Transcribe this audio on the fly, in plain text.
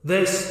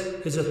This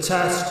is a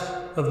test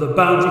of the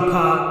Boundary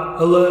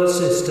Park alert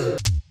system.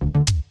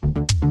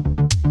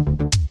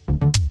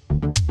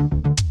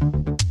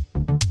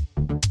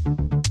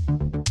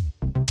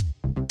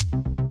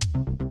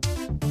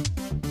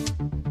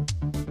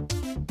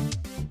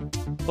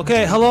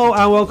 Okay, hello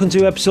and welcome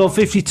to episode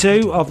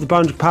 52 of the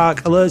Boundary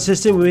Park alert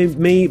system with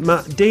me,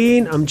 Matt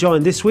Dean. I'm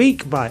joined this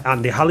week by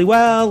Andy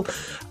Halliwell,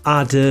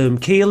 Adam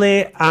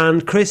Keeley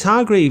and Chris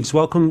Hargreaves.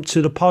 Welcome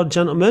to the pod,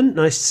 gentlemen.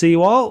 Nice to see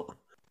you all.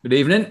 Good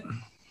evening.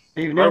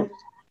 Evening.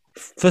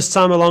 First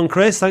time along,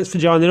 Chris. Thanks for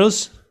joining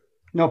us.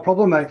 No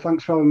problem, mate.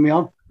 Thanks for having me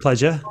on.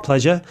 Pleasure.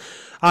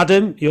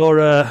 Adam,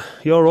 you're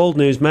old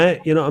news,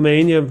 mate. You know what I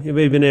mean? You've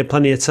been here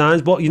plenty of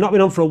times, but you've not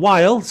been on for a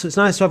while, so it's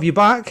nice to have you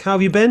back. How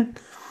have you been?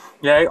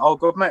 Yeah, all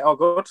good, mate. All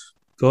good.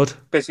 Good.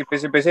 Busy,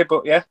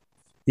 but yeah.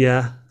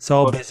 Yeah, it's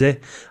all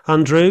busy.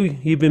 Andrew,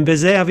 you've been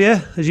busy, have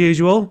you, as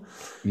usual?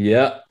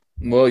 Yeah.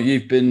 Well,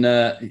 you've been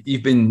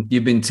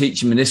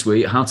teaching me this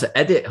week how to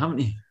edit, haven't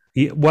you?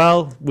 Yeah,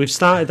 well, we've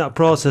started that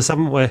process,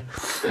 haven't we?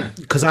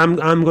 Because I'm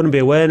going to be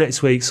away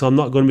next week, so I'm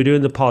not going to be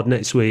doing the pod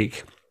next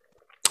week.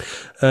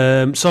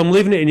 So I'm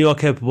leaving it in your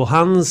capable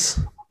hands.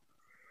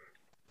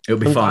 It'll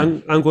be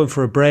fine. I'm going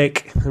for a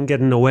break. I'm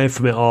getting away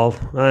from it all.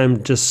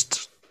 I'm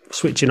just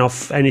switching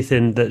off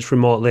anything that's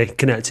remotely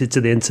connected to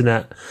the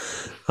internet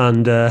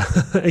and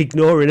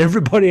ignoring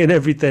everybody and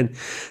everything.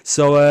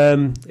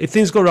 So if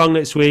things go wrong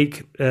next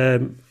week,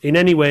 in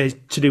any way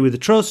to do with the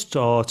trust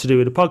or to do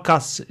with the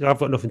podcast, I've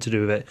got nothing to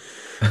do with it.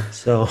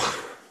 So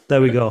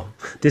there we go.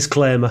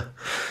 Disclaimer.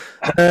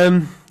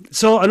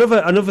 So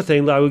another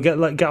thing that I would get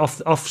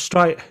off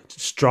strike,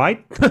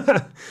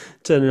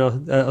 turning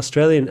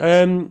Australian.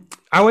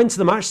 I went to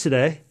the match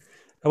today.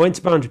 I went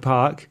to Boundary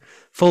Park.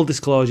 Full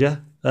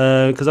disclosure,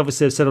 because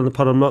obviously I've said on the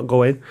pod I'm not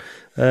going.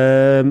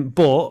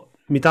 But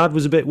my dad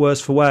was a bit worse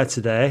for wear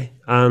today,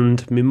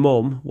 and my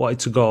mum wanted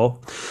to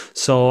go,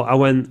 so I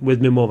went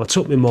with my mum. I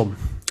took my mum,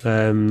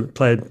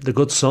 played the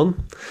good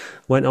son,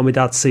 went on my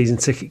dad's season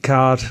ticket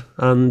card,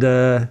 and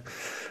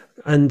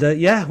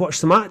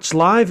watched the match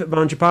live at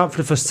Boundary Park for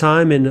the first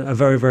time in a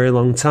very, very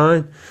long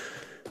time.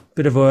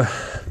 Bit of a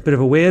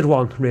weird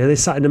one, really.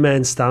 Sat in the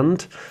main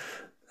stand.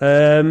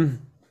 So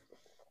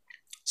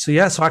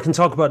I can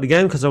talk about the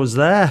game because I was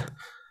there,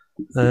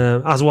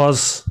 as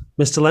was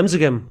Mr.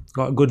 Lemsagam.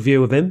 Got a good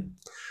view of him.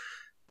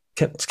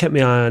 Kept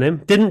my eye on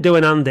him. Didn't do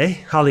an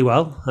Andy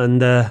Halliwell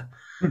and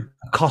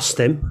accost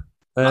him.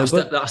 That's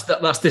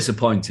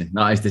disappointing.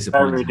 That is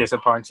disappointing. Very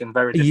disappointing.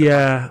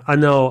 Yeah, I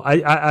know.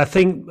 I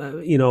think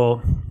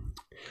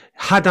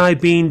had I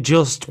been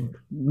just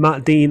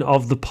Matt Dean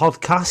of the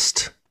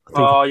podcast.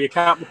 You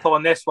can't be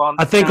pulling this one.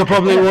 I think I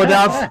probably would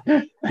have.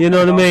 You know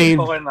what I mean?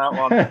 Pulling that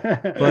one.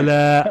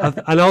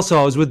 But and also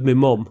I was with my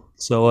mum,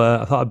 so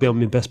I thought I'd be on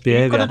my best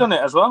behaviour. You could have done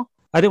it as well.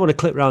 I didn't want to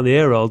clip round the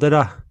ear hole, did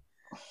I?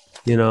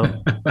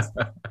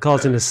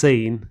 Causing a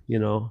scene.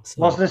 So.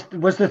 Was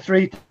the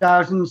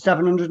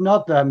 3,700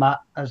 nod there, Matt?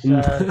 Have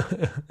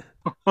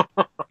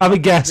a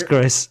guess,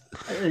 Chris.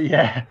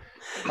 Yeah.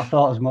 I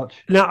thought as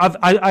much. Now,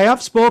 I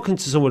have spoken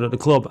to someone at the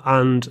club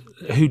and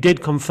who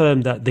did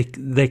confirm that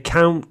they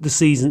count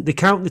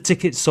the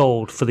tickets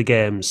sold for the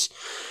games.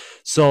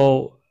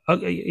 So,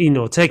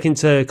 take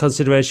into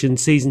consideration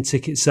season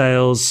ticket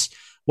sales,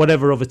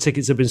 whatever other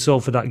tickets have been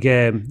sold for that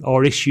game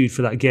or issued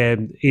for that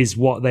game is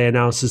what they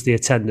announce as the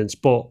attendance.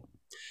 But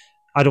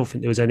I don't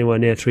think there was anywhere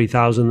near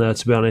 3,000 there,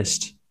 to be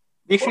honest.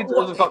 The issue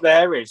that they've got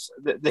there is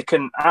that they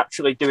can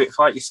actually do it,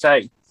 like you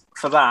say,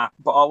 for that,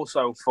 but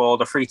also for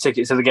the free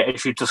tickets that they get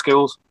issued to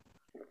schools.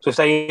 So if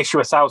they issue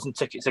 1,000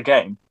 tickets a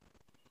game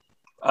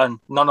and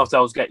none of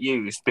those get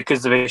used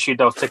because they've issued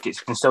those tickets,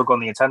 you can still go on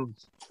the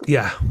attendance.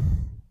 Yeah.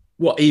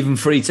 What, even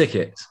free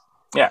tickets?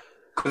 Yeah,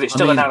 because it's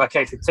still an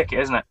allocated ticket,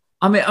 isn't it?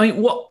 I mean,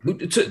 what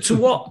to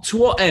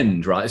what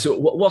end, right? So,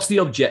 what's the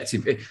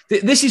objective?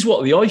 This is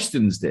what the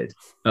Oystons did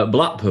at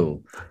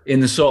Blackpool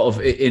in the sort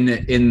of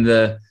in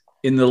the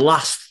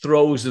last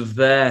throes of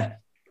their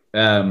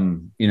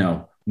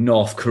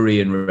North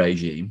Korean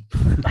regime.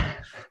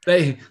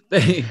 they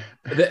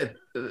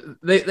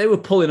were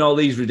pulling all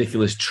these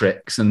ridiculous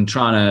tricks and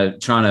trying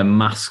to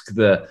mask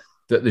the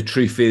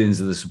true feelings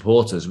of the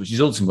supporters, which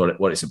is ultimately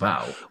what it's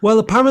about. Well,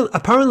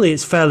 apparently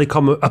it's fairly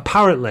common.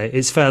 Apparently,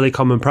 it's fairly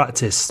common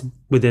practice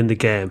within the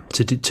game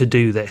to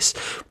do this.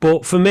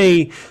 But for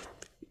me,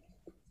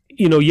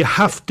 you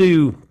have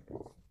to,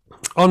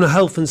 on a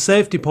health and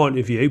safety point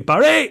of view,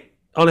 Barry.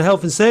 On a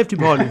health and safety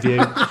point of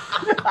view.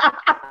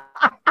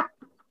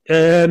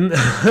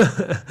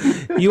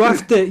 You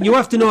have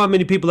to know how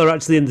many people are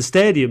actually in the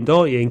stadium,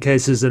 don't you? In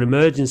case there's an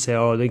emergency,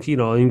 or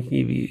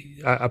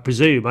I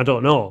presume, I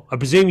don't know. I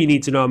presume you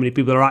need to know how many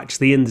people are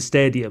actually in the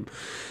stadium.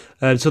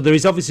 So there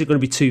is obviously going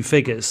to be two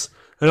figures,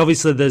 and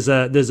obviously there's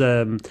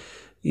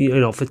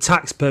for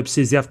tax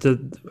purposes, you have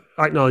to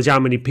acknowledge how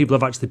many people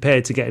have actually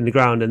paid to get in the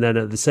ground, and then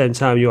at the same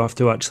time you have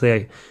to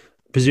actually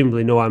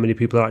presumably know how many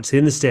people are actually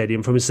in the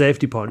stadium from a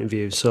safety point of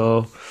view.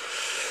 So.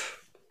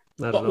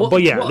 I don't know.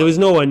 But yeah, there was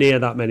nowhere near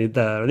that many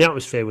there, and the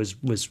atmosphere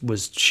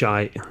was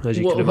shite, as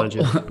you can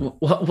imagine.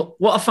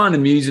 What I find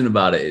amusing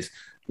about it is,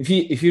 if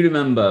you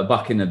remember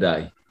back in the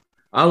day,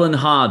 Alan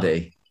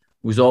Hardy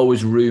was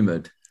always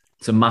rumoured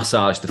to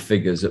massage the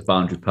figures at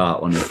Boundary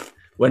Park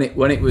when it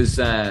was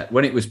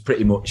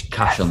pretty much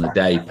cash on the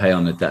day, pay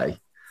on the day.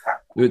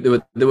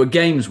 There were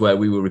games where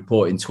we were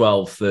reporting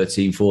 12,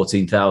 13,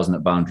 14,000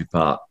 at Boundary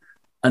Park,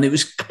 and it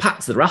was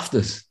packed to the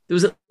rafters. There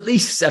was at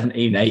least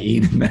 17,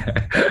 18 in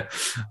there.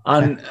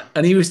 and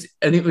he was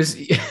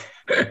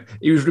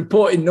he was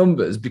reporting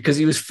numbers because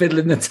he was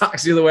fiddling the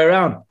tax the other way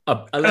around.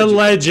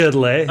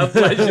 Allegedly.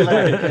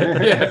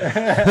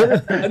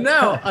 Yeah. And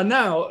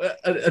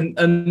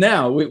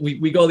now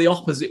we go the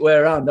opposite way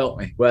around, don't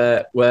we?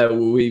 Where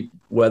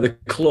the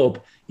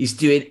club is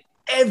doing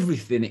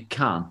everything it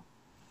can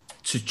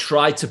to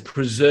try to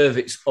preserve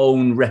its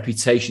own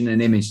reputation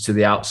and image to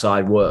the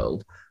outside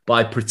world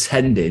by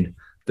pretending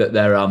that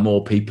there are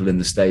more people in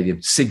the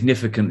stadium,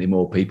 significantly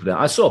more people.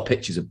 I saw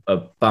pictures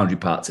of Boundary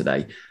Park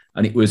today,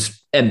 and it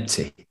was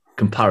empty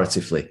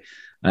comparatively.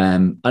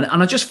 And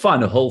I just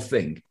find the whole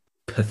thing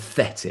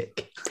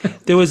pathetic.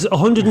 There was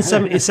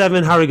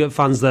 177 Harrogate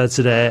fans there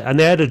today, and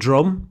they had a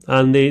drum,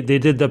 and they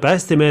did their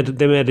best. They made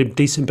a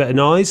decent bit of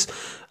noise,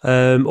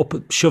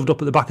 shoved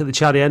up at the back of the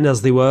Chaddy end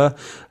as they were.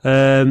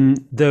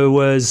 There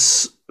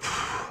was,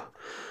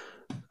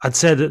 I'd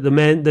say that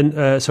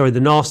the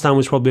North stand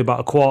was probably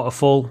about a quarter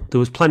full. There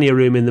was plenty of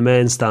room in the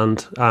main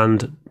stand,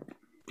 and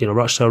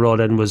Rochdale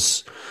Road end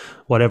was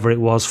whatever it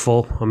was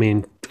full. I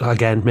mean,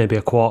 again, maybe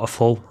a quarter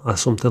full or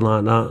something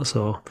like that.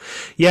 So,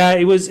 yeah,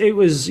 it was.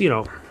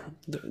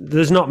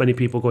 There's not many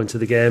people going to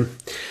the game.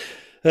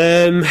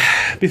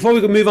 Before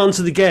we can move on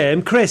to the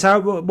game, Chris,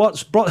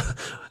 what's brought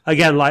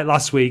again like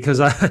last week?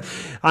 Because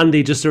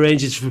Andy just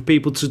arranges for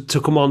people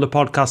to come on the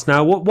podcast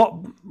now.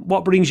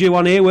 What brings you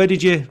on here? Where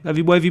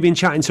have you been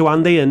chatting to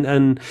Andy?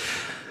 And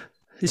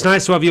it's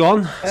nice to have you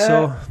on.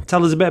 So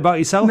tell us a bit about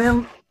yourself.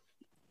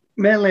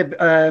 Mainly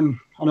on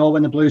All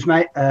Win the Blues,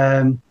 mate.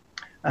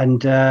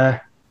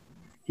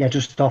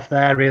 Just off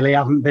there, really. I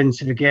haven't been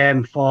to the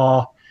game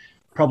for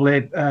probably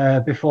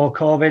before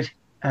COVID.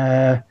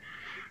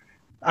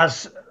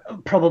 As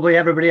probably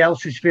everybody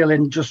else is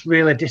feeling just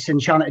really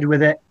disenchanted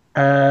with it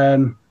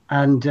and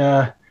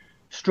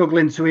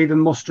struggling to even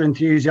muster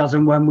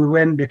enthusiasm when we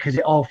win, because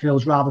it all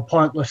feels rather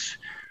pointless,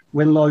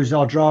 win, lose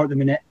or draw at the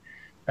minute.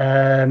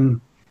 I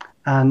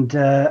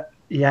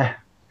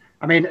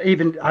mean,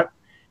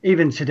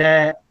 even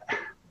today,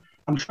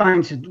 I'm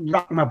trying to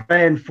rack my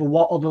brain for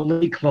what other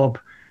league club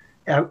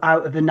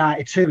out of the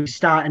 92 is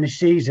starting a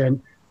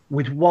season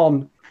with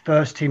one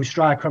first-team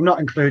striker. I'm not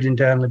including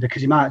Durnley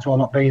because he might as well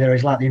not be there.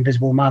 He's like the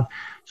invisible man.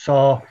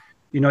 So,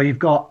 you've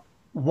got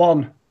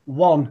one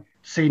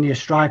senior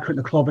striker at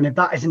the club, and if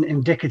that isn't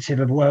indicative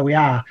of where we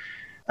are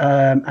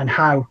and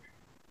how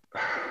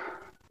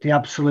the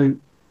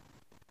absolute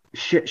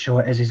shit show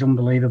it is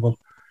unbelievable.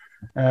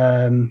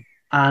 And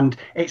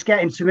it's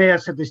getting to me, I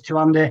said this to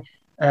Andy,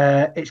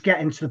 it's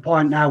getting to the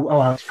point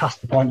now, it's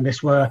past the point of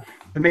this, where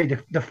for me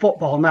the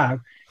football now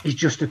is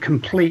just a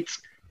complete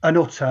and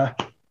utter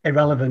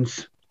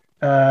irrelevance.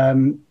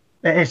 It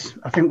is.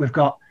 I think we've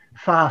got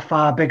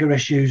far bigger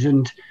issues,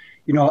 and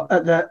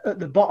at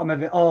the bottom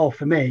of it all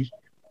for me,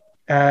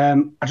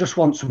 I just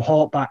want some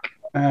hope back,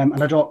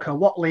 and I don't care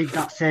what league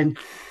that's in,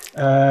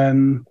 I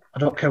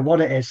don't care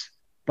what it is,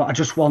 but I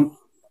just want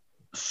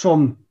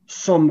some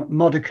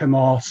modicum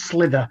or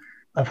slither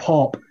of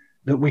hope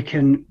that we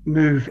can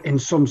move in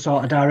some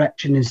sort of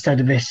direction instead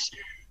of this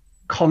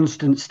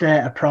constant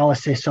state of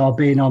paralysis or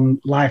being on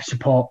life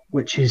support,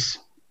 which is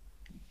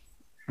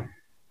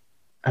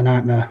a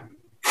nightmare.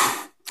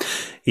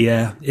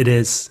 Yeah, it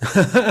is.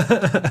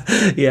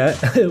 Yeah,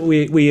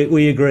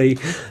 we agree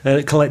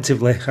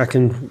collectively. I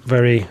can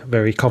very,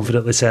 very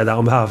confidently say that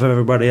on behalf of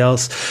everybody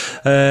else.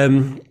 I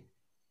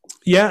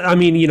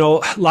mean,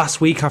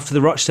 last week after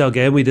the Rochdale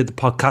game, we did the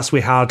podcast.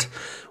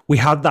 We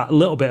had that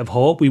little bit of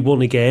hope. We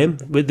won a game.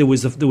 There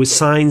was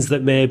signs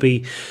that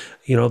maybe,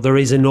 there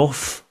is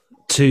enough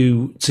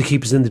to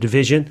keep us in the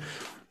division.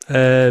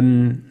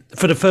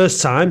 For the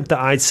first time that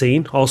I'd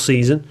seen all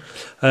season.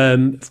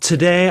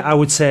 Today, I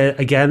would say,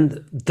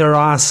 again, there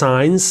are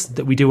signs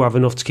that we do have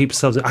enough to keep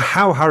ourselves.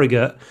 How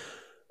Harrogate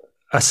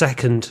are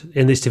second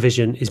in this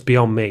division is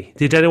beyond me.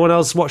 Did anyone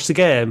else watch the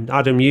game?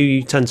 Adam,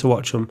 you tend to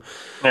watch them.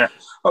 Yeah.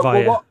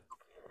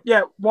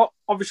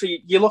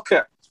 Obviously, you look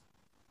at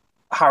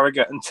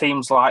Harrogate and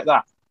teams like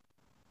that,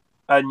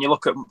 and you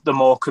look at the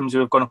Morecambes who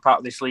have gone up out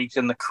of this league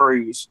and the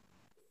Crews.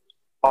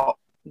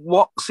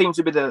 What seems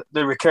to be the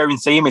recurring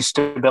theme is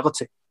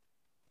stability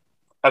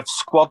of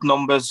squad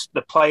numbers,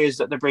 the players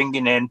that they're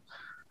bringing in.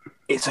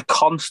 It's a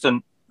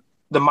constant.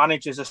 The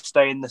managers are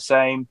staying the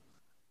same.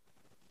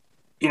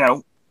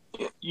 You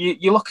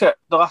look at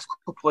the last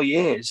couple of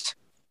years,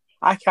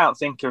 I can't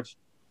think of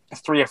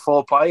 3 or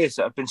 4 players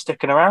that have been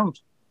sticking around.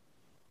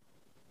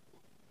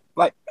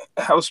 Like,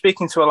 I was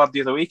speaking to a lad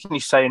the other week and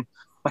he's saying,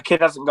 my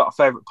kid hasn't got a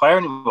favourite player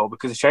anymore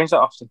because they change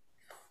that often.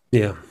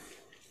 Yeah.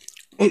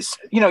 It's,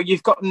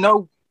 you've got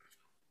no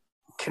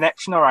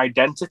connection or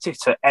identity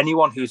to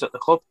anyone who's at the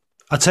club.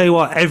 I tell you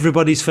what,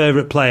 everybody's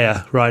favourite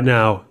player right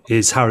now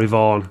is Harry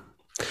Vaughan.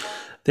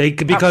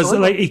 Because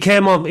like he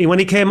came on, when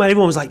he came on,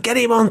 everyone was like, "Get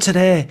him on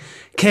today."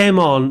 Came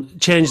on,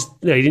 changed.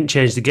 No, he didn't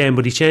change the game,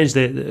 but he changed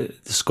the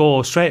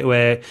score straight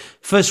away.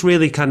 First,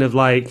 really kind of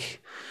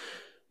like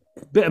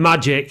bit of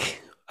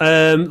magic.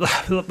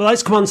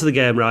 Let's come on to the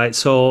game, right?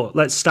 So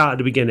let's start at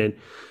the beginning.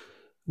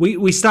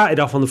 We started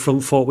off on the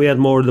front foot. We had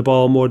more of the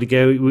ball, more to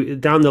go.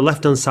 Down the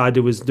left hand side,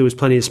 there was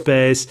plenty of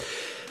space.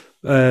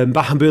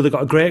 Bahambula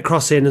got a great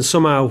cross in, and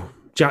somehow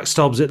Jack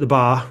Stobbs hit the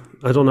bar.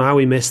 I don't know how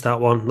he missed that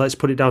one. Let's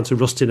put it down to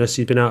rustiness.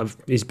 He's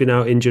been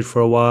out injured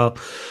for a while.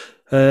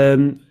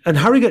 And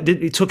Harrogate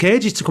it took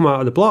ages to come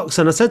out of the blocks.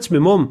 And I said to my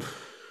mum,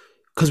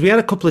 because we had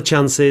a couple of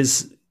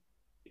chances,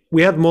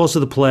 we had most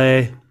of the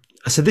play.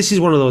 I said, this is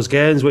one of those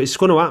games where it's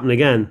going to happen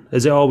again,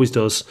 as it always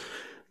does.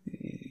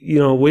 You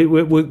know, we're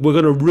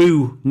going to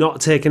rue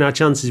not taking our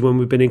chances when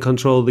we've been in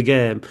control of the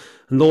game.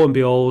 And lo and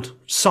behold,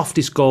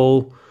 softest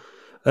goal.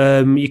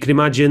 You can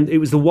imagine it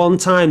was the one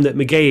time that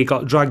McGahey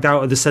got dragged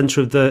out of the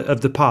centre of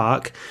the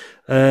park.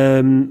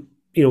 You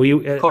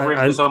know, covering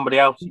for somebody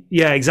else.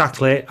 Yeah,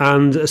 exactly.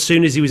 And as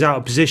soon as he was out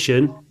of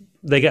position,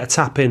 they get a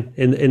tap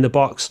in the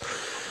box.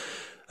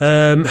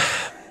 Their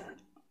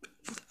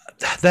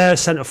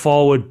centre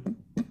forward.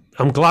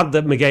 I'm glad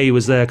that McGahey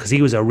was there because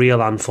he was a real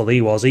handful. He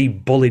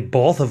bullied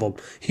both of them.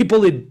 He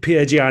bullied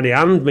Piergianni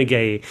and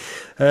McGahey.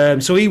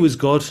 So he was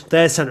good.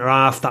 Their centre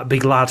half, that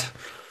big lad.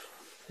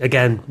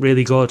 Again,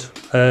 really good.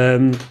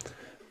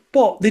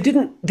 But they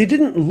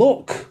didn't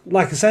look,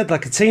 like I said,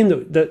 like a team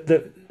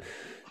that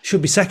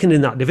should be second in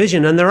that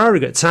division. And they're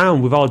Harrogate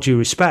Town, with all due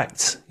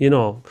respect, you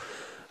know.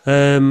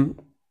 And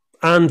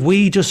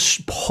we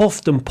just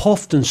huffed and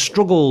puffed and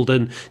struggled.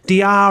 And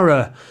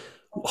Diarra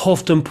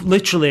huffed and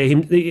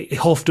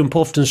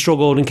puffed and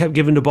struggled and kept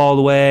giving the ball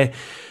away.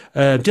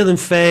 Dylan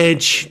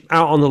Fage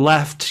out on the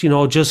left, you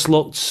know, just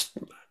looked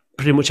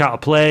pretty much out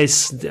of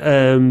place.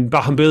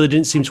 Bahambula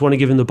didn't seem to want to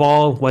give him the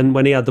ball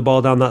when he had the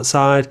ball down that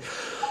side.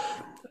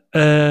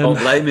 Don't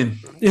blame him.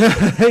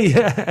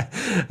 Yeah.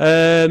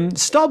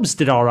 Stobbs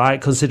did all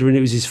right considering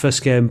it was his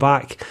first game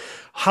back.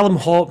 Hallam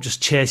Hope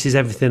just chases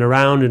everything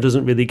around and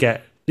doesn't really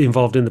get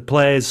involved in the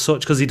play as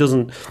such because he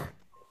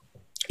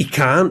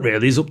can't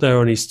really. He's up there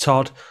on his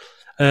Todd.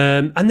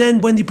 And then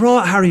when they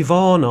brought Harry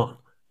Vaughan on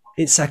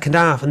in second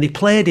half and they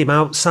played him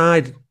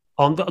outside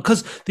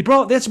because they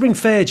had to bring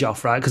Fage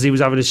off, right? Because he was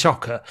having a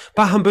shocker.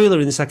 Bahambula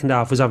in the second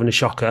half was having a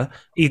shocker.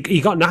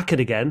 He got knackered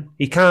again.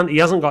 He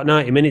hasn't got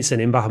 90 minutes in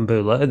him,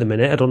 Bahambula, at the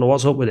minute. I don't know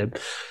what's up with him.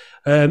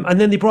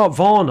 And then they brought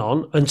Vaughan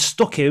on and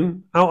stuck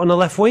him out on the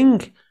left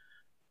wing,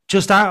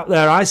 just out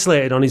there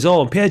isolated on his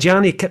own.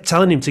 Piergianni kept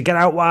telling him to get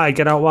out wide,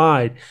 get out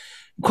wide.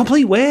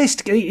 Complete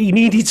waste. He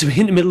needed to be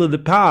in the middle of the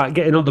park,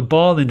 getting on the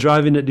ball and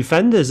driving at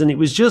defenders, and it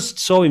was just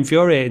so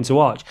infuriating to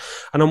watch.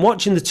 And I'm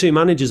watching the two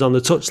managers on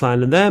the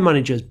touchline, and their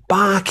managers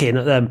barking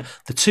at them,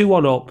 the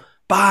 2-1 up,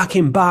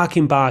 barking.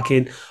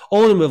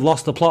 All of them have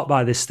lost the plot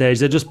by this stage.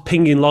 They're just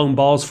pinging long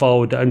balls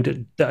forward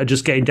and that are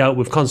just getting dealt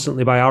with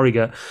constantly by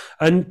Harrogate.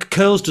 And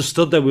Curls just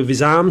stood there with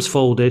his arms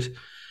folded.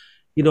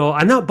 You know,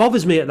 and that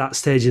bothers me at that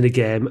stage in the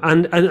game.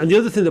 And the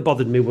other thing that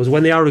bothered me was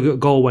when the Harrogate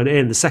goal went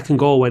in, the second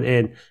goal went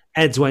in,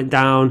 heads went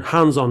down,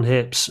 hands on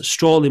hips,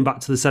 strolling back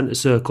to the centre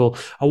circle.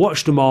 I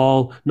watched them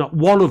all. Not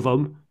one of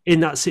them in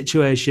that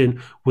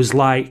situation was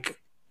like,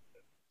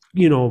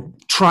 you know,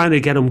 trying to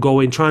get them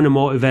going, trying to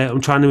motivate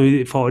them, trying to move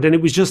it forward. And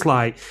it was just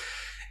like,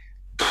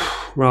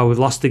 well, we've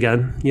lost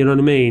again. You know what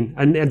I mean?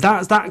 And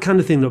that's that kind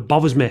of thing that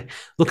bothers me.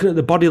 Looking at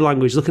the body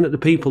language, looking at the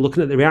people,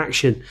 looking at the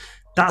reaction.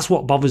 That's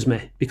what bothers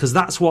me because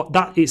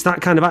it's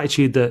that kind of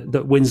attitude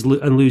that wins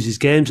and loses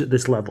games at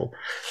this level.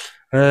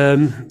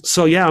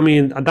 So yeah, I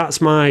mean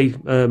that's my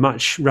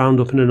match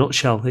roundup in a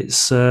nutshell.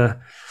 It's I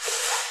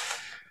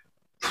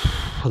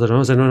don't know.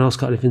 Has anyone else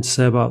got anything to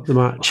say about the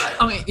match?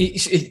 I mean,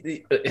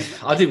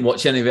 I didn't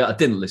watch any of it. I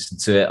didn't listen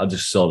to it. I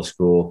just saw the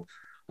score.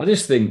 I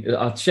just think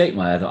I'd shake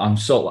my head. I'm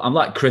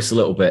like Chris a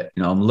little bit.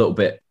 You know, I'm a little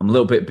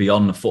bit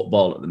beyond the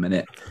football at the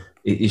minute.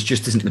 It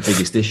just isn't the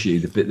biggest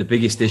issue. The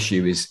biggest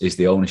issue is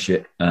the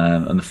ownership,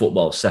 and the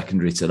football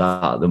secondary to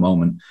that at the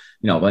moment.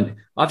 You know, when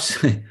I've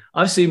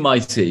seen my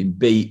team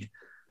beat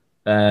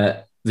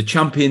the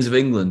champions of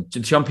England, the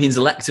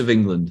champions-elect of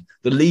England,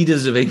 the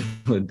leaders of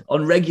England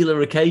on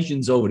regular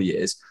occasions over the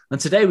years. And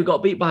today we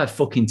got beat by a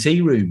fucking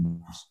tea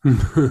room.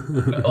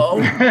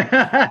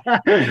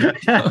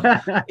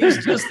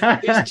 It's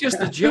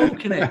just a joke,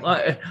 isn't it?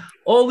 Like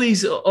all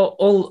these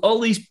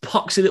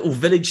poxy little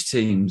village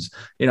teams,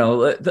 you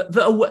know, that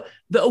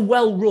are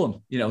well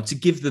run, you know, to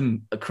give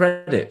them a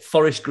credit.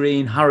 Forest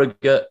Green,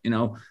 Harrogate, you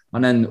know,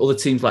 and then other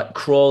teams like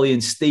Crawley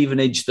and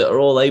Stevenage that are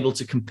all able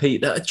to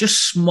compete that are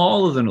just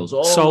smaller than us.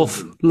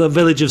 The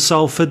village of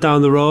Salford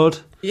down the road.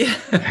 Yeah,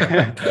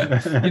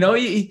 you know,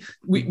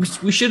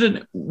 we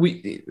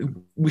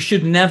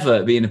should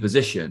never be in a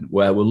position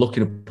where we're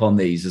looking upon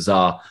these as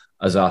our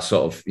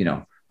sort of, you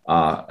know,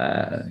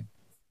 our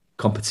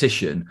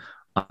competition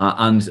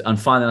and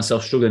finding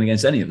ourselves struggling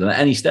against any of them at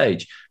any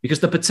stage, because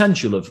the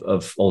potential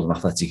of Oldham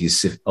Athletic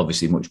is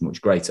obviously much,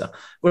 much greater.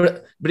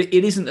 But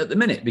it isn't at the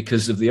minute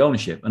because of the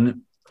ownership.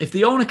 And if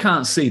the owner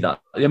can't see that,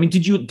 I mean,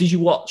 did you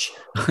watch?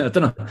 I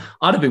don't know.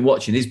 I'd have been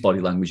watching his body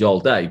language all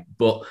day,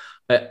 but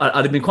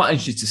I'd have been quite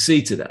interested to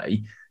see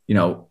today,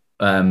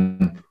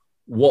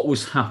 what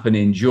was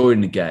happening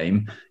during the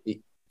game.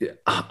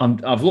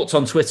 I've looked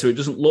on Twitter. It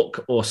doesn't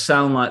look or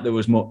sound like there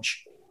was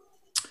much.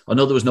 I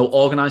know there was no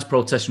organised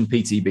protest from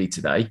PTB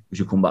today, which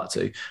we'll come back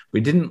to. But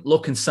it didn't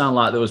look and sound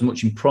like there was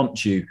much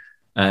impromptu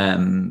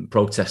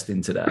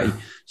protesting today.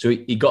 So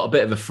he got a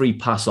bit of a free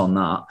pass on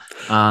that.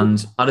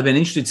 And I'd have been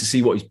interested to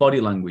see what his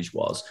body language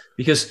was,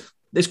 because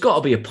there's got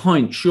to be a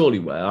point, surely,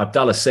 where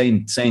Abdallah's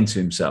saying to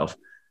himself,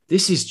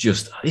 this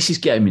is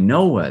getting me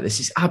nowhere. This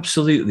is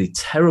absolutely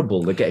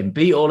terrible. They're getting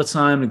beat all the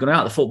time. They're going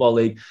out of the Football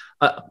League.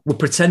 We're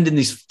pretending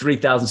there's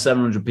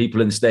 3,700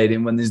 people in the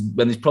stadium when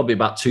there's probably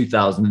about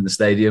 2,000 in the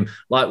stadium.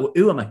 Like,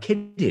 who am I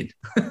kidding?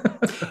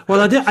 Well,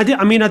 I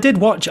did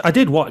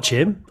watch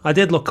him. I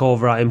did look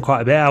over at him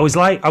quite a bit.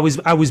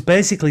 I was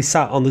basically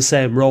sat on the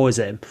same row as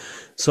him,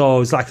 so I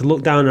was like, I could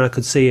look down and I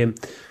could see him.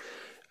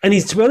 And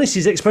to be honest,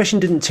 his expression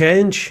didn't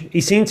change.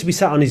 He seemed to be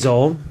sat on his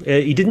own.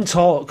 He didn't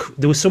talk.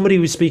 There was somebody he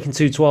was speaking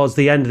to towards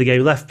the end of the game.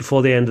 He left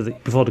before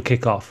the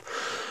kick-off.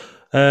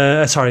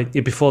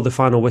 Before the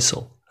final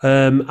whistle.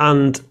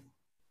 And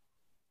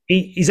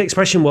his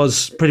expression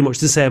was pretty much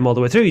the same all the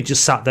way through. He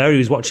just sat there. He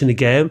was watching the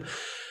game.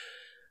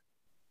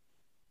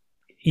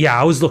 Yeah,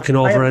 I was looking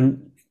over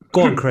and...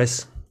 Go on,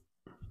 Chris.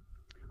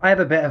 I have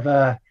a bit of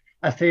a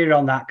theory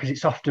on that, because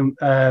it's often...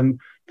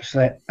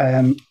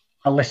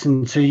 I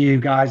listen to you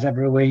guys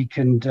every week,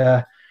 and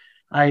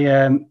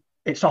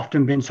it's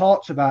often been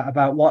talked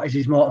about what is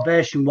his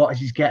motivation, what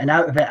is he getting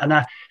out of it. And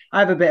I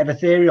have a bit of a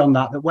theory on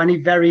that when he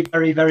very,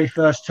 very, very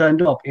first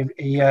turned up,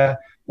 he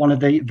one of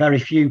the very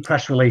few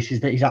press releases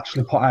that he's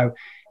actually put out,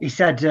 he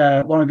said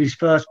one of his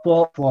first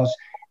quotes was,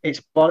 it's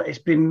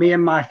been me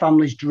and my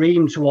family's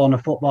dream to own a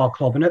football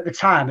club. And at the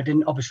time, I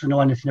didn't obviously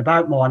know anything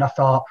about more, and I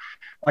thought,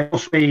 well, it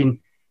must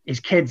mean his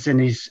kids and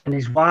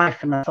his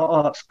wife, and I thought,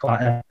 oh, that's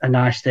quite a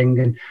nice thing,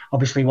 and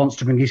obviously he wants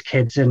to bring his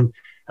kids and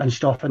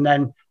stuff. And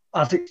then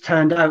as it's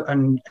turned out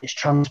and it's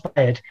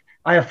transpired,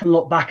 I often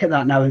look back at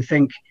that now and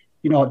think,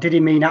 did he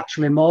mean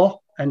actually more?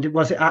 And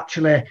was it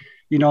actually,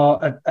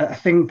 a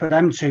thing for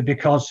them to?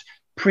 Because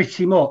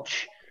pretty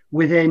much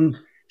within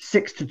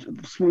 6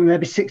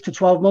 to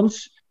 12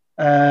 months,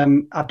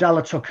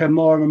 Abdallah took a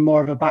more and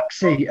more of a back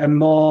seat, and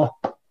more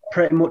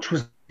pretty much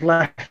was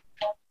left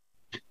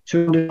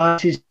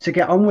to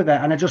get on with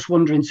it. And I just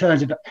wonder, in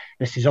terms of,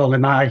 this is only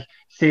my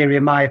theory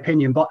and my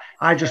opinion, but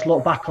I just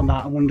look back on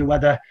that and wonder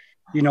whether,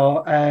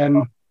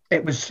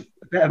 it was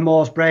a bit of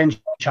Moore's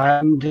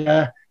brainchild,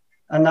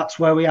 and that's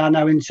where we are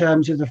now, in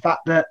terms of the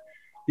fact that,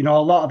 a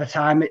lot of the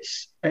time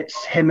it's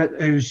him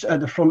who's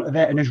at the front of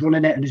it and who's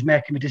running it and who's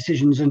making the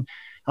decisions, and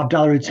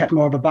Abdallah who takes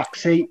more of a back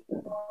seat.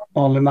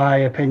 Only my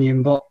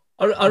opinion, but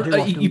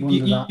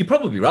you're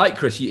probably right,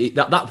 Chris.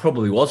 That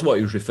probably was what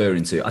he was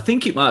referring to. I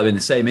think it might have been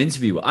the same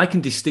interview. I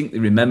can distinctly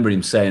remember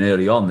him saying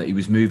early on that he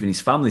was moving his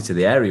family to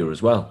the area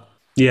as well.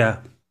 Yeah.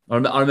 I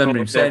remember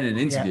him saying in an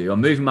interview,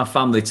 I'm moving my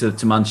family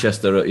to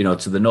Manchester,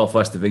 to the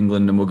northwest of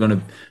England, and we're going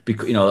to be,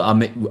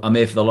 I'm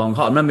here for the long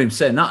haul. I remember him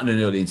saying that in an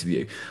early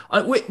interview,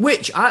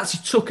 which I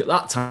actually took at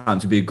that time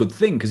to be a good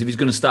thing, because if he's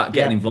going to start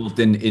getting involved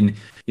in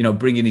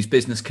bringing his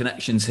business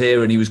connections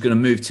here, and he was going to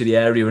move to the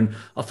area, and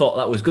I thought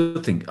that was a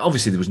good thing.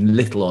 Obviously, there was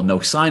little or no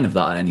sign of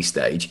that at any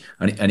stage,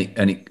 and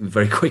it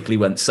very quickly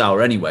went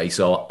sour anyway.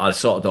 So I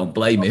sort of don't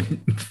blame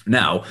him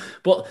now.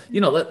 But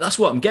that's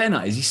what I'm getting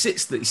at. Is he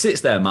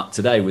sits there, Matt,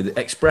 today with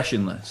expressionless.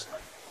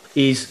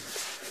 He's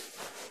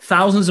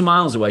thousands of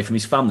miles away from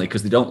his family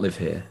because they don't live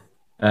here.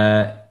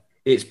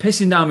 It's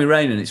pissing down with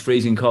rain and it's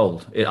freezing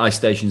cold at Ice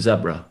Station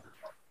Zebra.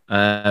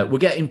 We're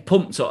getting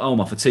pumped at home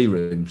off of tea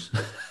rooms.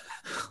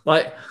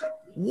 Like,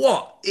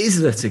 what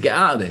is there to get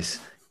out of this?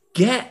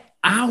 Get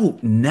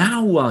out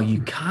now while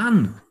you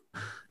can.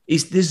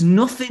 There's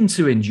nothing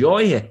to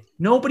enjoy here.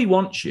 Nobody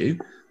wants you.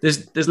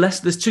 There's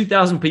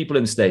 2,000 people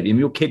in the stadium.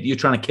 You're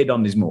trying to kid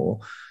on this more.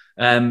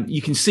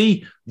 You can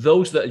see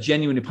those that are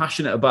genuinely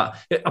passionate about.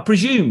 I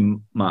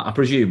presume, Matt.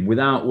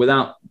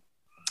 Without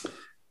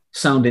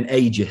sounding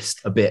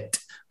ageist a bit,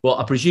 but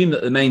I presume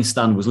that the main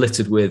stand was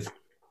littered with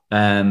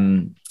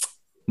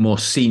more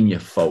senior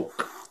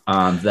folk,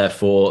 and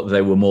therefore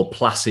they were more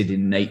placid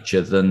in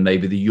nature than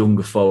maybe the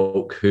younger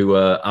folk who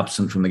were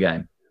absent from the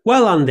game.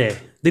 Well, Andy,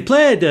 they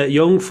played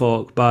Young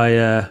Folk by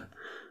at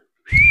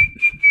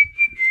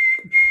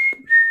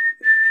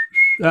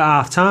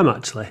half time,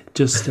 actually.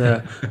 Just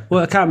I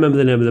can't remember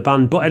the name of the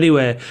band, but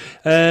anyway,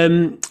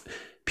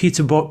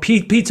 Peter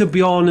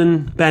Bjorn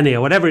and Benny,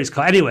 or whatever it's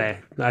called. Anyway,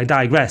 I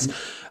digress.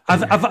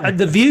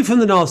 The view from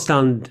the north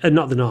stand,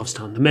 not the north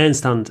stand, the main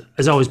stand,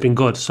 has always been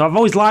good. So I've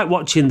always liked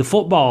watching the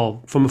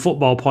football from a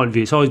football point of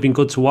view. It's always been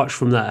good to watch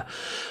from there.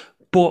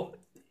 But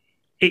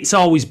it's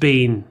always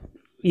been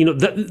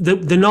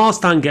the North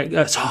stand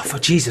for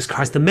Jesus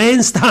Christ, the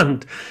main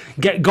stand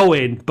get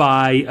going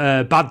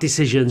by bad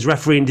decisions,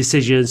 refereeing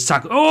decisions.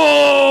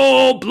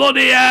 Oh,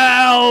 bloody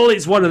hell!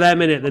 It's one of them,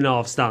 innit, the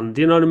North stand.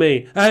 Do you know what I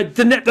mean?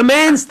 The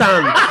main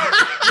stand.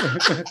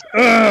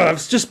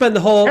 I've just spent the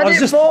whole.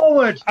 Get it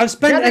forward. I've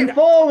spent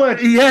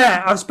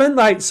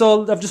I've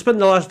just spent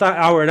the last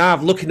hour and a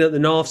half looking at the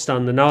North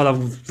stand, and now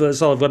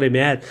that's all I've got in my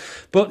head.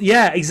 But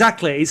yeah,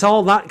 exactly. It's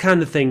all that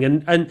kind of thing,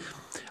 and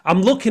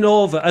I'm looking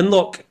over, and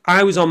look,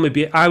 I was on my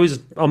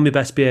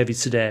best behaviour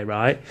today,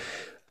 right?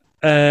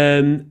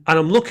 And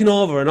I'm looking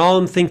over, and all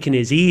I'm thinking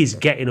is he is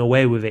getting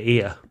away with it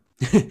here.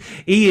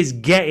 He is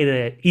getting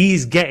it.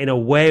 He's getting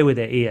away with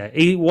it here.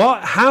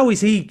 How is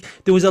he?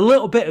 There was a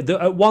little bit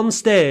at one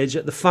stage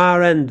at the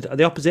far end, at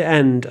the opposite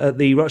end, at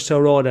the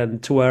Rochdale Road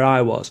end to where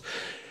I was.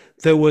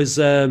 There was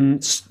a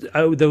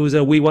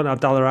 "We Want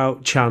Abdallah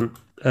Out" chant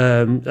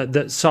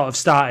that sort of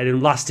started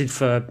and lasted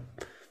for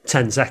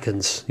 10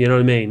 seconds. You know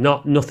what I mean?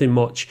 Nothing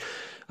much,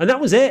 and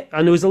that was it.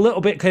 And there was a little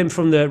bit came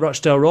from the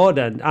Rochdale Road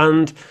end,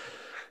 and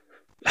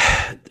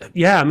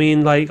yeah, I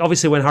mean, like,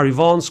 obviously when Harry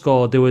Vaughan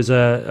scored, there was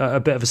a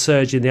bit of a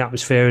surge in the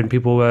atmosphere, and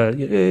people were,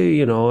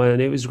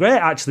 and it was great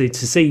actually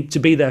to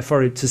be there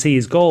to see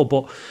his goal.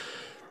 But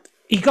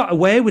he got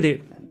away with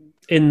it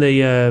in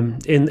the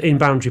in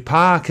Boundary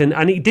Park,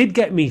 and it did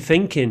get me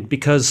thinking,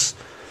 because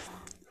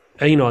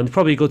it's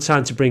probably a good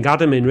time to bring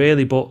Adam in,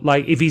 really. But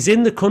like, if he's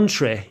in the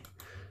country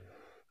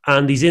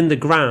and he's in the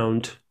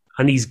ground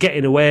and he's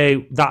getting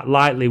away that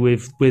lightly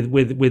with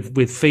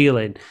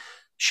feeling,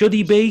 should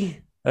he be?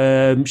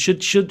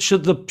 Should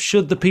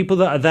the people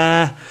that are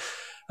there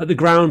at the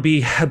ground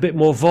be a bit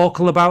more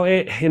vocal about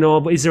it?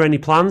 Is there any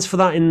plans for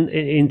that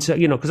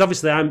because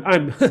obviously I'm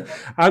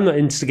I'm not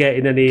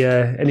instigating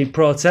any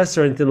protests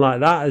or anything like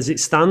that as it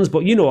stands,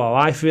 but you know how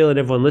I feel, and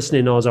everyone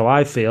listening knows how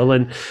I feel,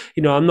 and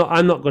I'm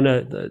not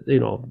gonna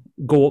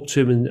go up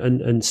to him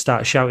and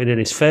start shouting in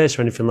his face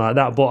or anything like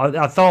that. But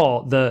I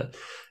thought that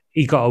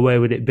he got away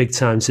with it big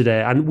time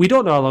today, and we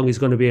don't know how long he's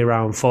going to be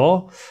around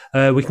for.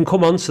 We can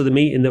come on to the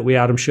meeting that we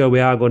had. I'm sure we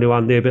are going to,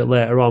 Andy, a bit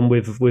later on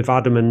with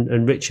Adam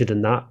and Richard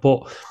and that.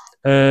 But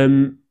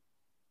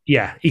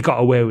he got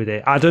away with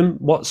it. Adam,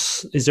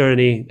 is there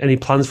any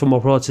plans for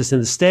more protests in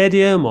the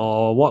stadium,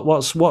 or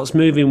what's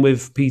moving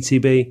with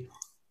PTB?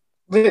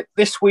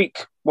 This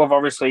week we've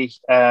obviously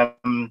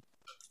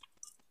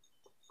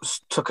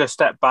took a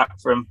step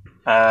back from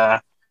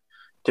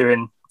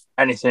doing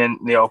anything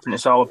in the open.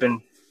 It's all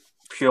been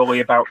purely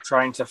about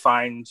trying to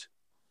find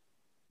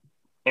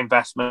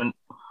investment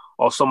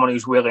or someone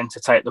who's willing to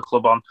take the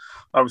club on.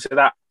 Obviously,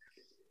 that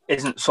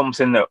isn't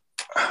something that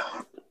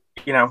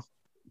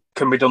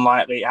can be done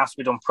lightly. It has to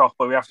be done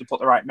properly. We have to put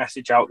the right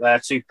message out there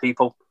to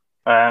people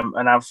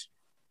and have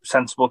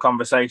sensible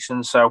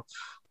conversations. So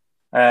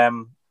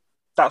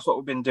that's what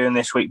we've been doing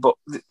this week. But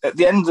at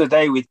the end of the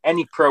day, with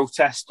any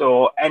protest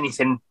or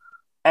anything,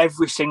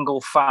 every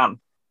single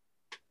fan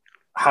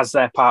has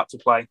their part to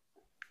play.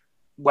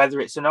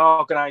 Whether it's an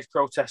organised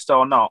protest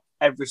or not,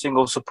 every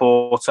single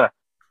supporter,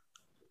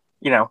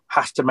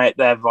 has to make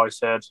their voice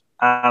heard.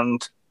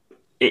 And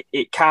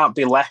it can't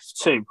be left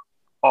to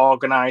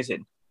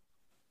organising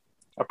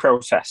a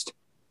protest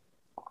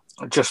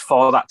just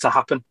for that to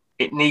happen.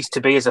 It needs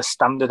to be as a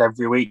standard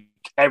every week.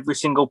 Every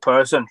single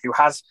person who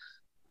has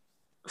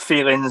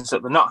feelings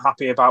that they're not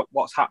happy about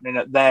what's happening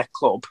at their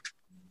club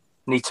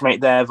need to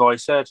make their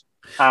voice heard.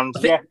 And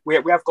we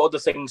have got other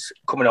things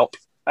coming up.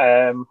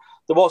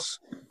 There was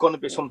going to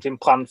be something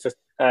planned for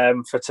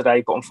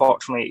today, but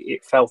unfortunately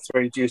it fell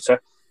through due to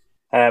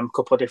a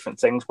couple of different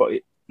things. But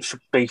it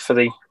should be for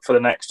the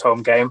next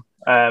home game.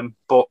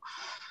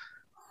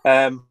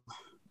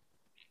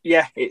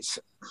 It's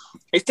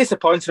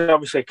disappointing,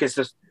 obviously, because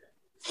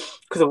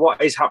of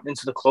what is happening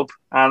to the club,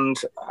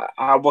 and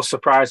I was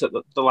surprised at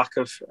the lack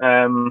of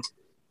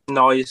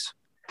noise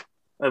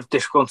of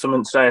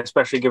disgruntlement today,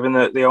 especially given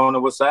that the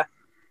owner was there.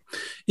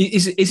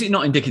 Is it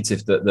not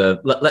indicative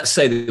that let's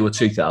say there were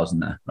 2,000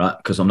 there, right?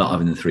 Because I'm not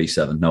having the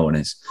 3,700, no one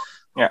is.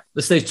 Yeah.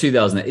 Let's say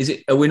 2,000 there.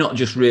 Are we not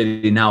just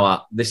really now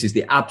at, this is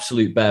the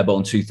absolute bare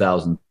bone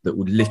 2,000 that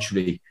would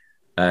literally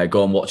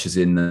go and watch us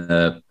in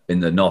the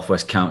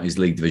Northwest Counties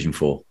League Division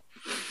 4?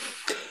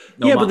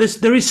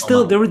 But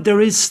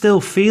there is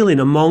still feeling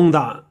among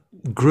that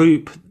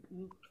group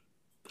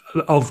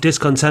of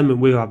discontentment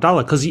with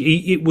Abdallah, because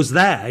it was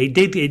there. It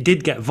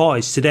did get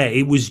voiced today.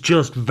 It was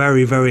just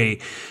very,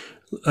 very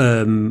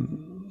a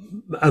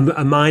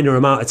minor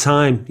amount of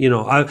time.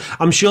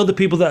 I'm sure the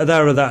people that are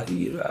there are that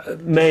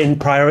main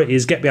priority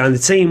is get behind the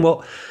team.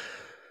 Well,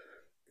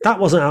 that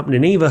wasn't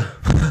happening either.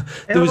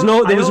 There was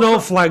no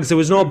flags, there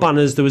was no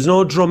banners, there was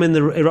no drum in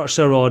the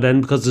Rochdale Road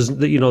end, because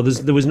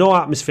there was no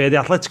atmosphere. The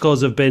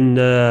Atleticos have been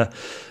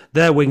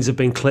their wings have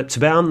been clipped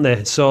a bit, haven't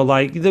they? So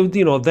they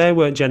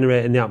weren't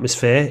generating the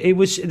atmosphere.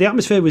 The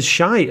atmosphere was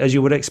shite, as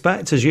you would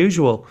expect, as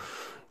usual.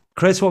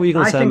 Chris, what were you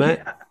going to say, mate?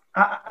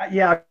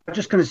 I'm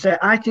just going to say,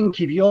 I think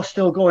if you're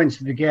still going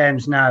to the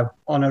games now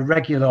on a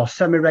regular or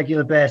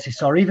semi-regular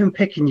basis, or even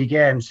picking your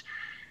games,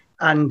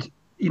 and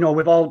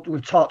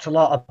we've talked a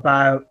lot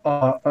about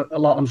a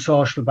lot on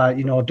social about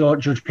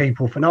don't judge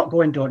people for not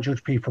going, don't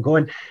judge people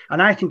going,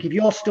 and I think if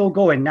you're still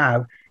going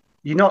now,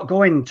 you're not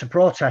going to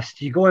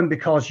protest. You're going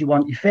because you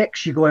want your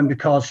fix. You're going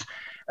because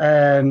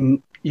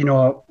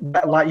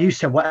like you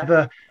said,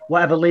 whatever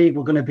league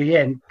we're going to be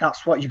in,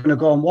 that's what you're going to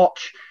go and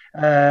watch.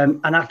 And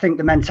I think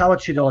the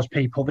mentality of those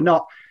people, they're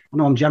not. I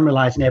know I'm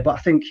generalising here, but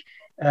I think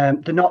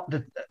they're not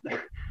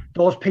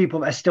those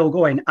people that are still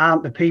going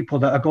aren't the people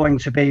that are going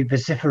to be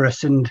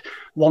vociferous and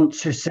want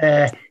to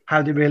say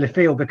how they really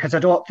feel, because I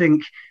don't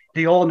think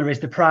the owner is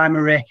the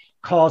primary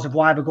cause of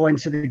why they're going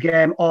to the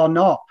game or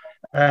not.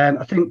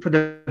 I think for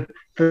the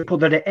people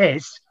that it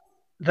is,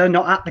 they're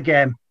not at the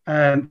game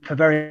for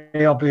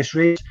very obvious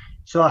reasons.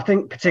 So I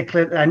think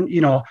particularly, and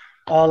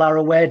all our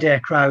away day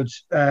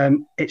crowds,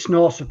 it's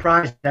no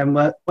surprise then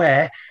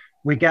where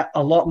we get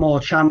a lot more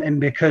chanting,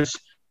 because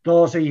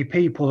those are your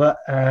people that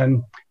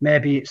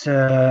maybe it's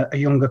a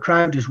younger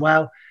crowd as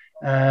well.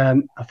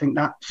 I think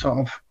that sort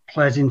of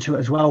plays into it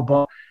as well.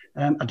 But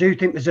I do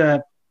think there's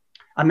a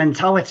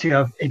mentality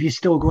of, if you're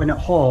still going at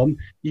home,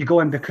 you're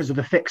going because of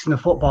the fix in the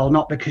football,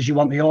 not because you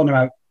want the owner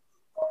out.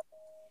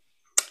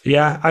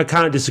 Yeah, I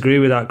can't disagree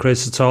with that,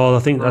 Chris, at all. I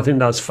think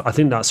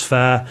that's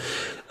fair.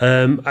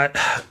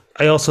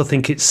 I also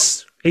think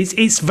it's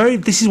very.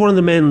 This is one of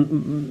the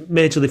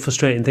majorly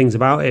frustrating things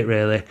about it.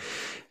 Really,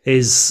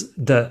 is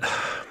that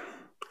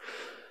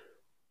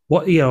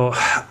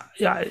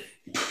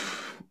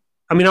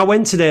I mean, I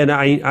went today and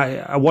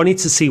I wanted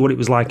to see what it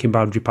was like in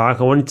Boundary Park.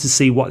 I wanted to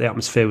see what the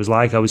atmosphere was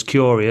like. I was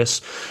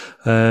curious.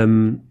 I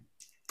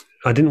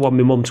didn't want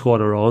my mum to go on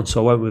her own,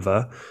 so I went with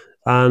her.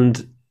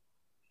 And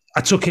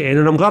I took it in,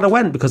 and I'm glad I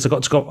went, because I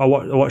got to go. I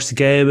watched the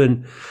game,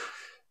 and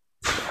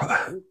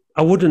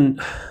I wouldn't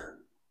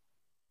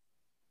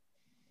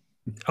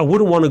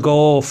want to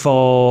go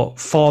for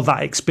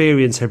that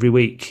experience every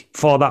week,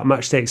 for that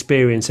match day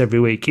experience every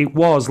week. It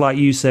was, like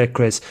you said,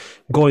 Chris,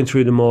 going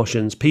through the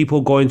motions,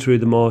 people going through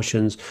the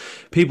motions,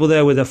 people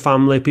there with their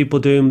family, people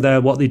doing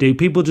what they do,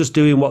 people just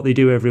doing what they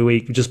do every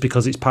week just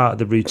because it's part of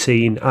the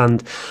routine.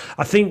 And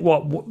I think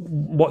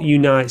what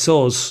unites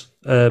us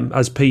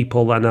as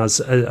people and as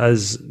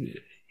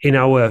in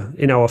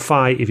our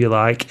fight, if you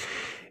like,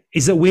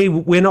 is that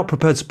we're not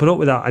prepared to put up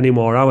with that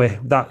anymore, are we?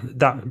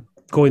 That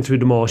going through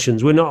the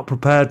motions. We're not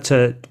prepared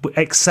to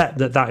accept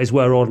that is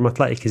where Oldham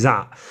Athletic is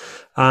at.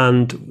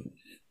 And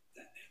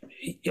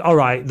all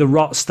right, the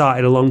rot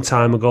started a long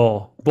time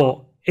ago,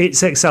 but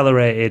it's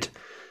accelerated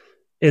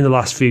in the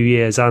last few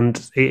years, and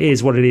it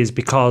is what it is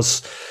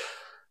because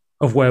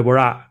of where we're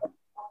at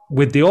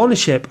with the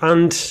ownership,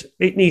 and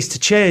it needs to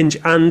change.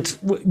 And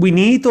we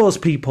need those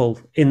people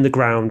in the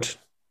ground.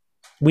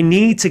 We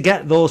need to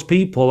get those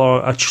people,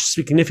 or a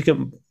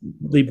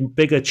significantly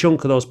bigger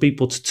chunk of those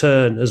people, to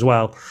turn as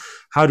well.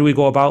 How do we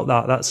go about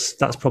that?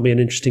 That's probably an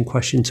interesting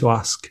question to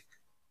ask.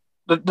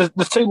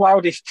 The two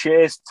loudest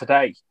cheers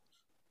today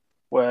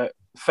were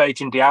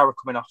Fage and Diarra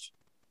coming off.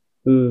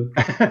 You're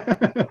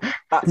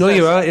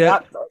right. Yeah,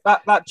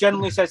 that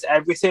generally says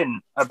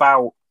everything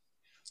about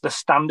the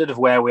standard of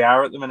where we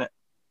are at the minute.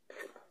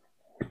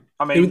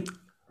 I mean,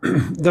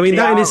 that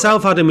in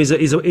itself, Adam, is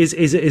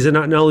an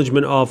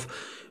acknowledgement of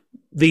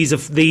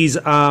these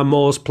are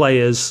most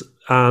players,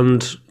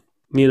 and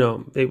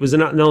it was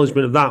an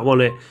acknowledgement of that,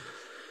 wasn't it?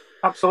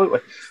 Absolutely.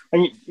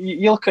 And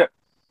you look at,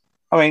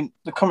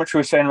 the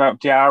commentary was saying about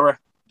Diarra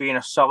being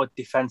a solid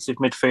defensive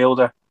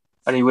midfielder,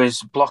 and he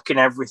was blocking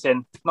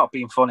everything, not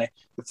being funny.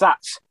 If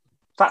that's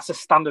a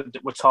standard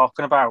that we're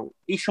talking about,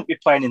 he shouldn't be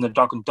playing in the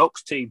Dog and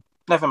Ducks team,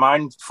 never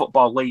mind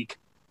Football League.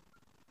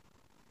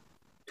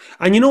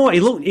 And you know what? He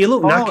looked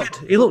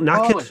knackered. He looked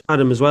knackered,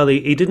 Adam, as well.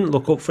 He didn't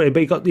look up for it,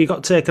 but he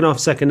got taken off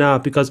second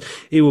half because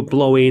he was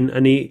blowing,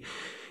 and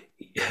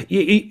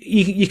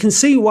you can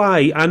see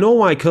why. I know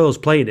why Cole's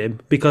playing him,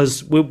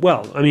 because we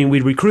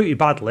recruited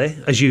badly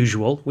as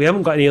usual. We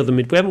haven't got any other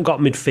we haven't got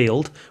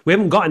midfield. We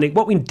haven't got any.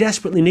 What we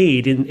desperately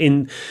need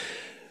in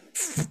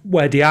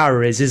where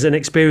Diarra is an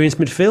experienced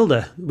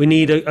midfielder. We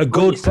need a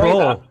good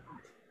pro.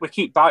 We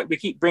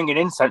keep bringing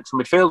in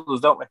central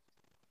midfielders, don't we?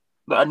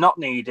 That are not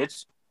needed.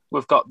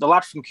 We've got the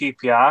lad from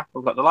QPR.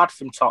 We've got the lad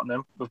from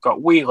Tottenham. We've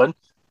got Whelan.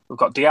 We've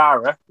got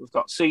Diarra. We've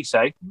got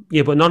Cisse.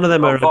 Yeah, but none of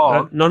them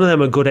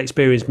are good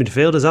experienced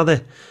midfielders, are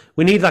they?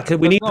 We need that.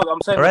 We need. No, I'm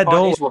saying the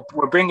point is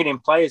we're bringing in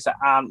players that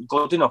aren't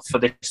good enough for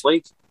this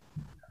league.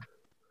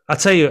 I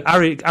tell you,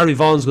 Harry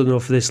Vaughan's good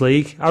enough for this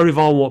league. Harry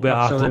Vaughan won't be at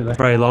our club for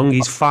very long.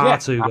 He's far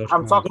too good.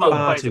 I'm talking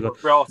about the players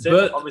that brought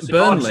in. Obviously,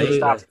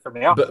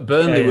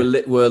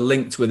 Burnley were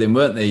linked with him,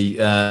 weren't they,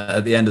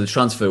 at the end of the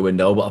transfer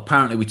window? But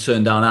apparently we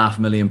turned down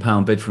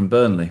 £500,000 bid from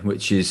Burnley,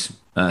 which is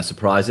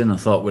surprising. I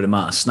thought we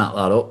might have snapped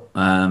that up.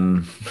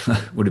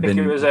 Would have been.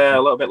 It was a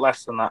little bit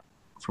less than that.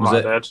 From what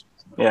I heard.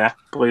 Yeah, I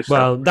believe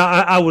so. Well,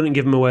 I wouldn't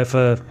give him away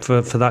for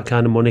that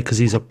kind of money, because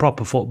he's a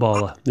proper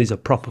footballer.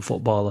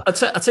 I'll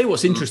tell you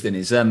what's interesting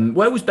is,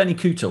 where was Benny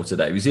Couto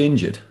today? Was he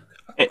injured?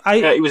 He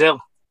was ill.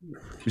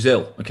 He was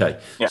ill. Okay.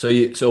 Yeah. So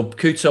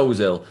Couto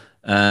was ill.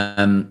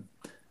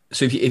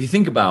 So if you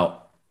think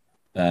about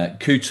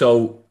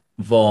Couto,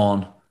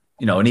 Vaughan,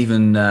 and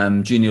even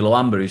Junior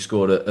Luamba, who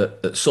scored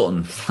at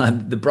Sutton.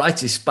 The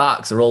brightest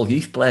sparks are all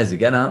youth players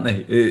again, aren't they?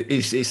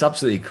 It's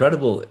absolutely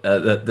incredible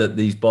that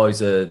these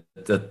boys are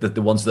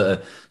the ones that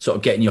are sort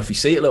of getting you off your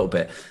seat a little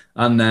bit.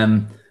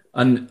 And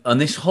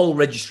this whole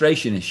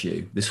registration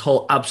issue, this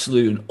whole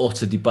absolute and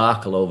utter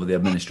debacle over the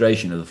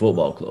administration of the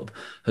football club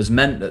has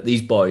meant that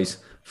these boys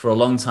for a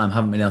long time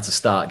haven't been able to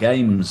start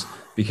games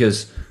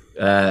because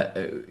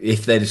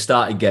if they'd have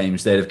started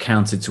games, they'd have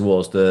counted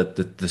towards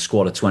the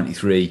squad of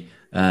 23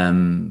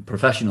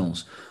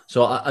 professionals.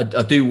 So I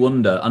do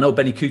wonder. I know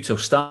Benny Couto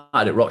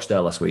started at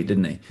Rochdale last week,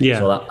 didn't he? Yeah.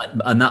 So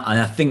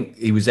I think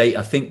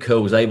I think Kerr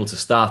was able to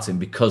start him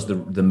because the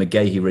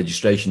McGahey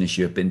registration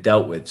issue had been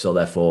dealt with. So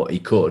therefore he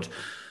could.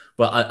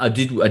 But I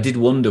did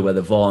wonder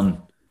whether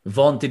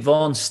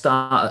Vaughan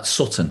start at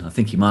Sutton. I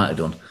think he might have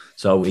done.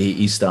 So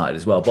he started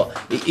as well. But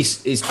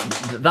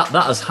that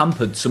has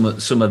hampered some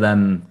of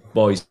them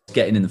boys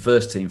getting in the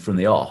first team from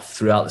the off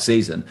throughout the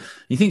season.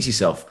 You think to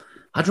yourself,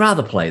 I'd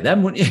rather play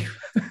them, wouldn't you?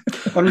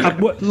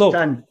 Look,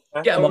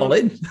 get them all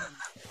in.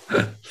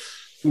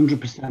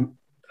 100%.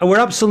 And we're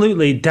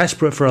absolutely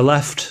desperate for a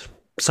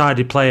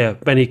left-sided player.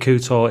 Benny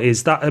Couto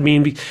is that. I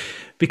mean,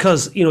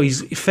 because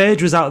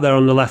Phaedra's out there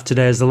on the left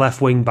today as the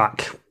left wing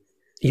back.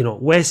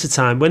 Waste of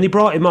time. When they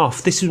brought him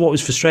off, this is what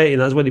was frustrating.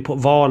 That's when they put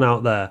Vaughan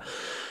out there.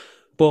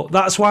 But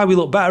that's why we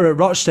look better at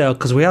Rochdale,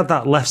 because we had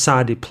that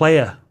left-sided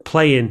player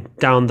playing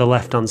down the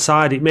left-hand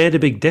side. It made a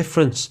big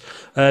difference.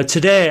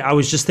 Today, I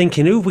was just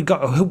thinking, who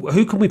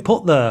can we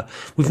put there?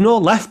 We've no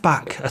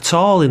left-back at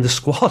all in the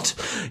squad.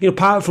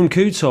 Apart from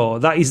Couto,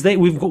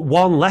 we've got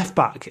one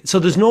left-back. So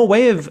there's no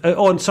way of...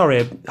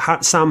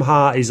 Sam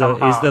Hart is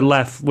the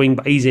left wing,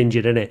 but he's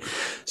injured, isn't he?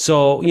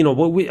 So,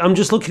 I'm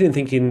just looking and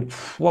thinking,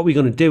 what are we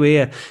going to do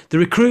here? The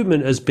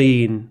recruitment has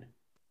been...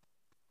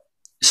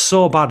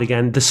 so bad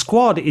again. The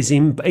squad is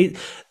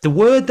the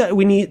word that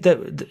we need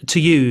to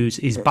use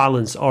is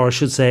balance, or I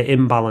should say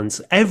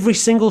imbalance. Every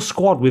single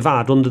squad we've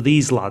had under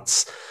these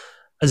lads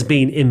has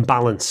been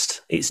imbalanced.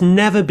 It's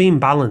never been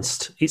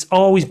balanced. It's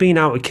always been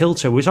out of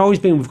kilter. It's always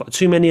been we've got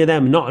too many of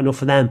them, not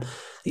enough of them.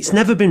 It's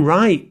never been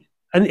right.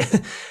 And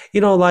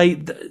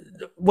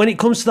when it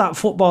comes to that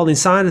footballing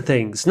side of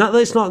things,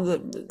 let's not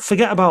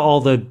forget about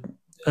all the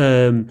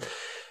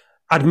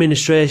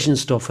administration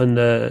stuff and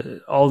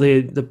all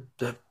the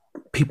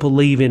people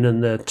leaving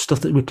and the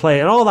stuff that we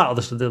play and all that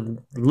other stuff, the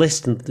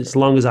list as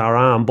long as our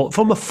arm. But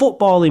from a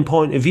footballing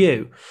point of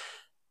view,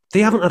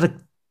 they haven't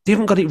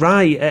got it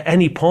right at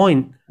any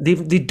point. They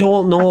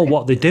don't know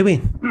what they're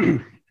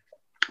doing.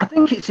 I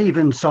think it's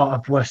even sort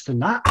of worse than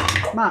that,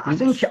 Matt. I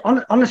think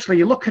honestly,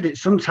 you look at it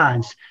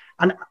sometimes,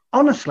 and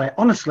honestly,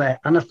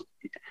 and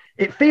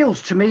it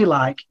feels to me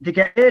like they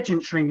get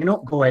agents ringing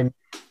up, going,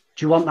 "Do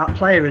you want that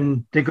player?"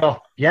 And they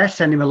go, "Yeah,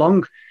 send him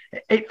along."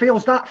 It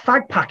feels that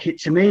fag packet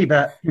to me,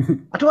 but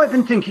I don't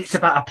even think it's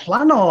about a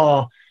plan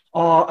or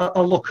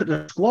a look at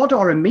the squad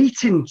or a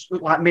meeting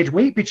like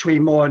midweek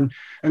between Moore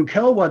and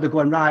Curl where they're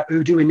going, right,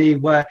 who do we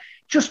need where?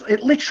 Just,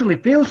 it literally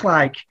feels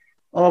like,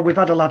 we've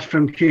had a lad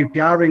from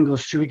QPR ring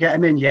us, should we get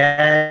him in?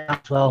 Yeah,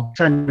 well,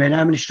 send him in.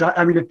 How many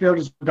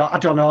midfielders we got? I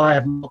don't know, I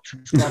haven't looked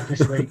at the squad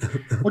this week.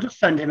 We'll just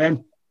send him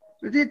in.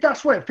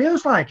 That's what it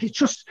feels like. It's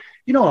just,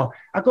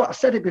 I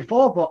said it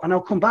before, and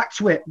I'll come back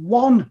to it.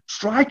 One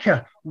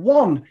striker,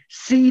 one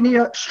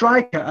senior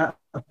striker at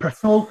a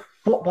professional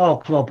football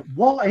club.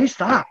 What is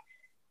that?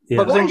 Yeah.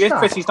 But the thing is,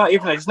 Chris, he's not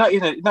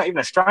even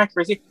a striker,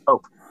 is he?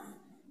 Oh,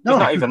 no, he's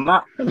not even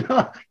that.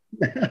 No.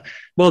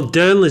 Well,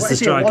 Durnley's the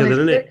striker,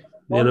 isn't it?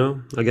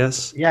 I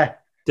guess. Yeah,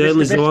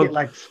 Durnley's the one.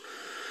 Legs.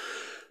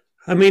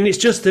 I mean, it's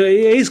just it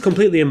is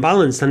completely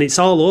imbalanced, and it's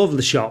all over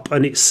the shop,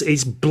 and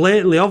it's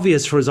blatantly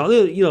obvious for us.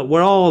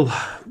 We're all.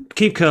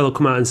 Keith Curl will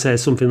come out and say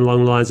something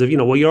along the lines of,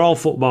 you're all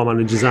football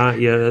managers,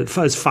 aren't you?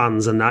 As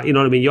fans and that, you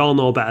know what I mean. You all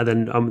know better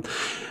than.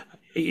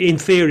 In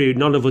theory,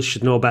 none of us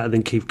should know better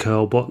than Keith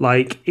Curl, but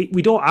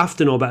we don't have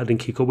to know better than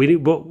Keith Curl.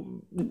 But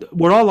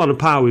we're all on a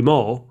par with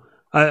Mo.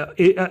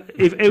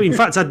 In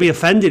fact, I'd be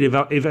offended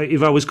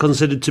if I was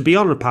considered to be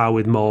on a par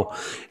with Mo.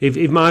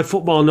 If my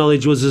football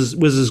knowledge was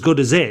as good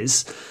as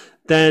his.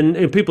 Then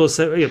if people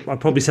say, I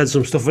probably said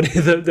some stuff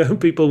that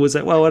people would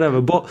say, well,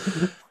 whatever. But,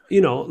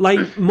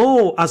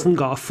 Mo hasn't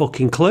got a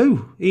fucking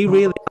clue. He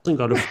really hasn't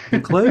got a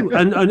fucking clue.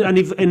 And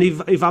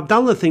if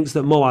Abdallah thinks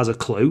that Mo has a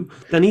clue,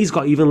 then he's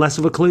got even less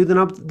of a clue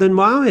than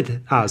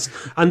Mohamed has.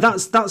 And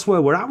that's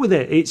where we're at with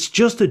it. It's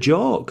just a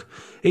joke.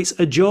 It's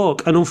a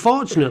joke. And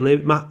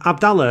unfortunately,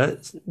 Abdallah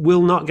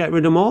will not get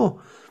rid of Mo.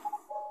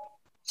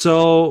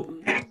 So,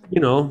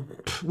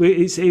 we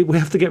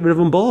have to get rid of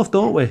them both,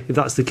 don't we? If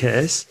that's the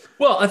case.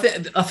 Well, I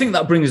think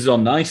that brings us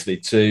on nicely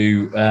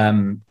to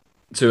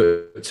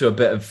a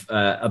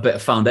bit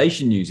of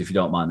foundation news, if you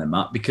don't mind, then,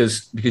 Matt,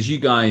 because you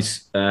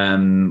guys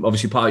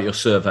obviously part of your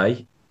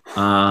survey,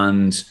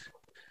 and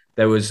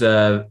there was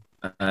a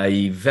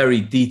very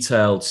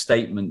detailed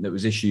statement that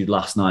was issued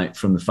last night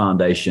from the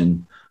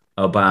foundation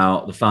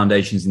about the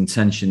foundation's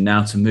intention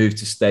now to move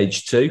to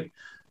stage 2.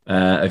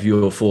 Of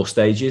your 4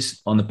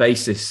 stages on the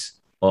basis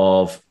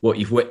of what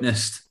you've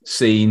witnessed,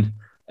 seen,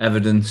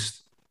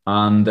 evidenced,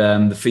 and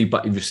the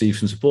feedback you've received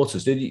from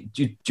supporters.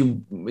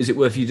 Is it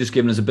worth you just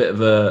giving us a bit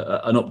of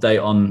an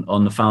update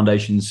on the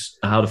foundations,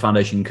 how the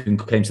foundation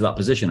came to that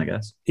position, I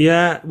guess?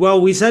 Yeah,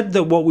 well, we said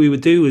that what we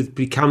would do would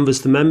be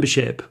canvass the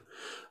membership.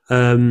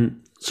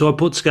 So I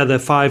put together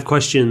 5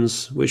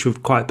 questions, which were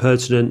quite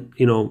pertinent.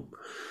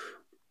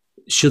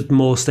 Should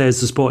Moore stay as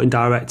the sporting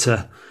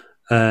director?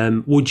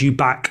 Would you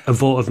back a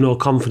vote of no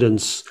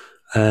confidence?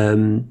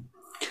 Should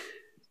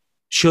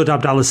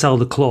Abdallah sell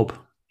the club?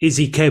 Is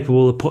he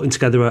capable of putting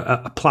together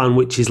a plan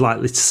which is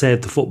likely to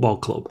save the football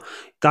club?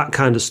 That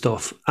kind of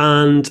stuff.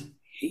 And,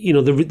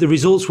 the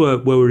results were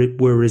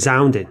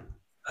resounding.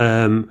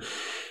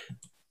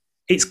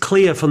 It's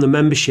clear from the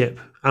membership,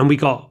 and we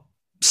got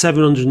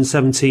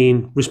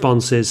 717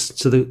 responses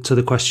to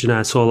the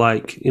questionnaire. So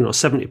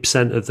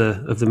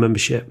 70% of the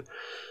membership.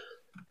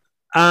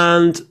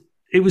 And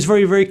it was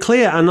very, very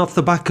clear. And off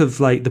the back of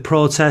the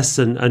protests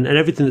and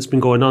everything that's been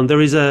going on,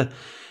 there is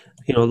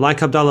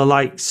like Abdallah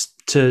likes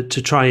to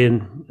try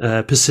and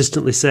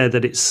persistently say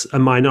that it's a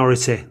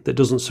minority that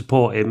doesn't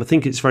support him. I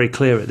think it's very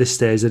clear at this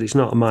stage that it's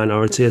not a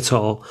minority at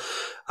all.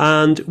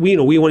 And we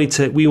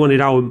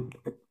wanted our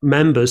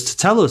members to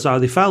tell us how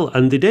they felt,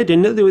 and they did.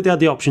 And they had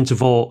the option to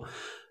vote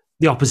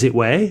the opposite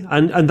way,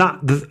 and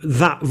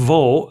that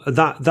vote,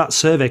 that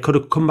survey could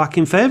have come back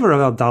in favour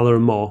of Abdallah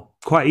and Moore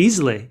quite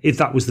easily if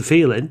that was the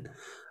feeling.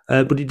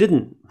 But it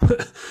didn't.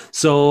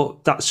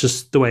 So that's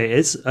just the way it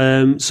is.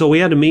 So we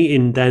had a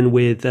meeting then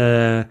with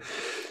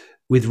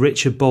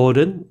Richard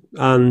Borden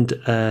and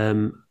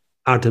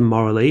Adam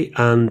Morley,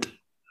 and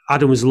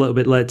Adam was a little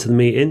bit late to the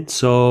meeting,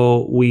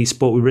 so we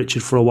spoke with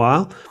Richard for a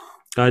while.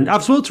 And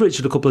I've spoken to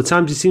Richard a couple of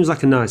times. He seems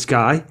like a nice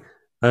guy.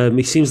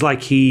 He seems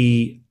like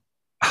he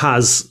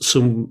has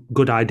some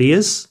good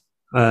ideas.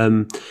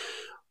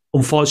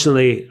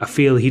 Unfortunately, I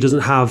feel he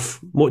doesn't have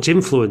much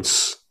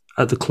influence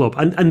at the club.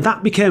 And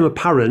that became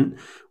apparent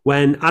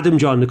when Adam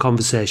joined the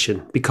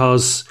conversation,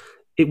 because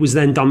it was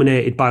then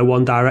dominated by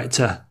one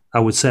director, I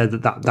would say,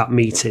 that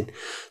meeting.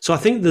 So I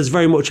think there's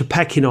very much a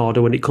pecking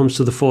order when it comes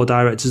to the 4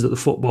 directors at the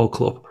football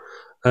club.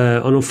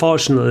 And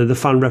unfortunately, the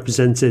fan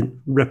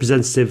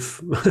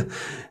representative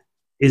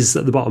is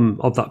at the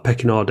bottom of that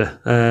pecking order.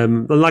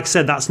 And like I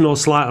said, that's no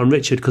slight on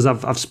Richard, because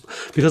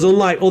because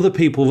unlike other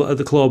people at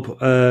the club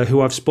who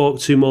I've spoke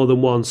to more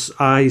than once,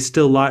 I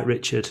still like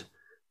Richard,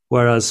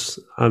 whereas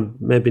I'm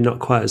maybe not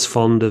quite as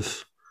fond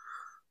of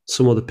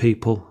some other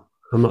people.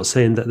 I'm not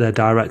saying that they're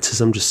directors,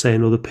 I'm just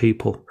saying other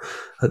people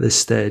at this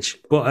stage.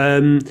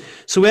 But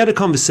so we had a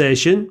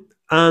conversation,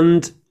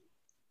 and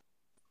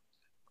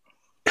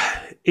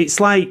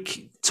it's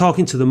like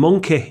talking to the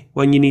monkey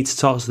when you need to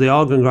talk to the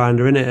organ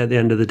grinder, innit, at the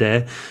end of the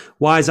day.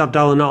 Why is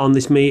Abdallah not on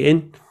this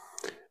meeting?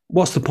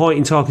 What's the point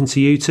in talking to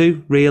you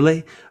two,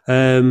 really?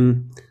 Because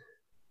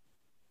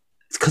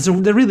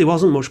there really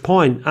wasn't much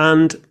point.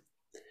 And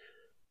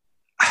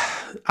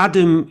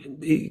Adam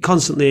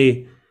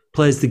constantly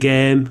plays the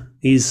game.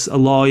 He's a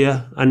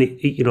lawyer, and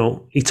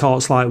he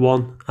talks like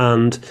one,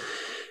 and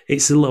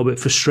it's a little bit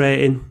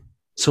frustrating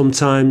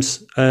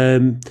sometimes.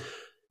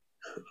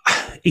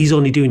 He's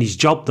only doing his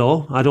job,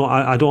 though. I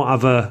don't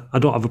have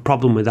a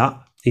problem with that.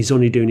 He's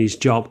only doing his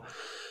job.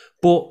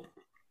 But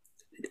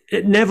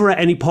never at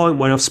any point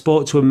when I've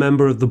spoke to a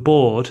member of the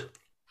board,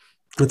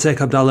 I take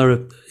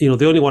Abdallah, the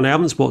only one I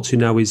haven't spoke to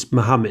now is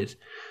Mohammed.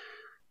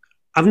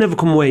 I've never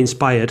come away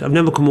inspired. I've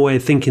never come away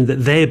thinking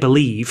that they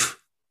believe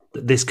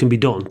that this can be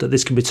done, that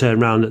this can be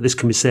turned around, that this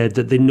can be said,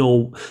 that they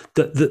know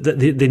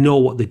that they know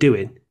what they're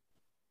doing,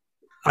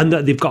 and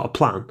that they've got a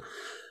plan.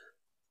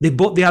 They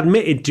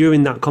admitted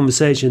during that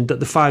conversation that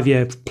the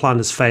 5-year plan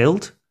has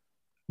failed,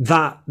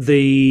 that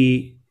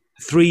the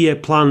 3-year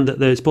plan that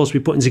they're supposed to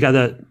be putting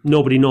together,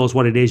 nobody knows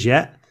what it is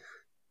yet.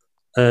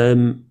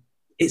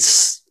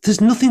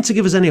 There's nothing to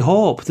give us any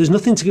hope. There's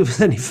nothing to give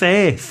us any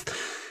faith.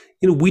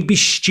 We'd be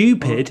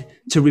stupid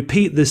to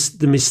repeat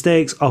the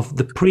mistakes of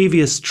the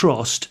previous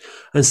trust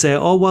and say,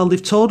 oh, well,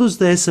 they've told us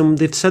this and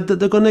they've said that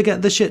they're going to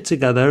get the shit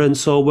together, and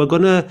so we're all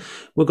going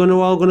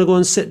to go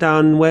and sit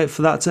down and wait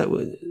for that.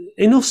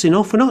 Enough's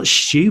enough. We're not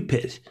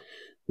stupid.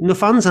 The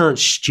fans aren't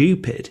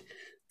stupid.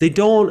 They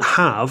don't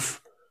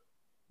have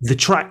the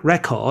track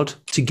record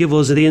to give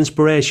us the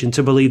inspiration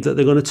to believe that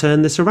they're going to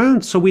turn this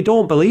around. So we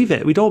don't believe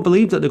it. We don't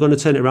believe that they're going to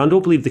turn it around.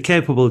 Don't believe they're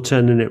capable of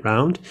turning it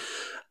around.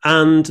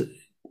 And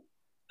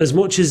as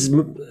much as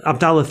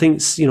Abdallah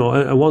thinks,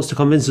 and wants to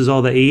convince us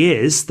all that he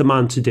is the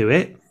man to do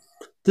it,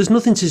 there's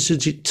nothing to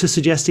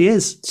suggest he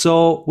is.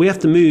 So we have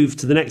to move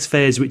to the next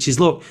phase, which is,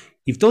 look,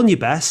 you've done your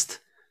best,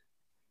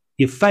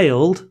 you've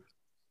failed,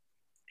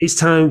 it's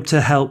time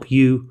to help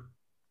you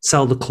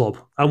sell the club.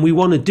 And we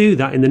want to do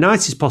that in the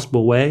nicest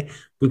possible way.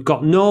 I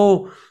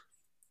don't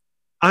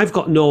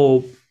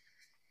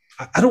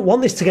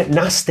want this to get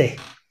nasty.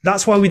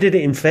 That's why we did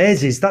it in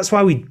phases. That's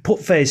why we put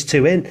phase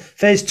 2 in.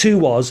 Phase 2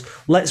 was,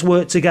 let's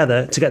work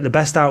together to get the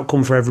best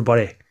outcome for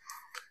everybody.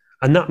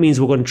 And that means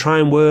we're going to try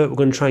and work, we're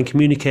going to try and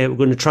communicate, we're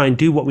going to try and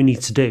do what we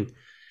need to do.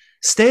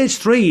 Stage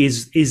 3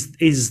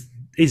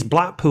 is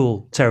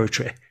Blackpool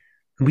territory.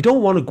 We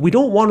don't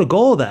want to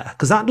go there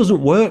because that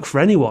doesn't work for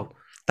anyone.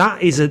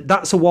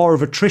 That's a war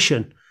of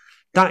attrition.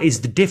 That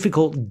is the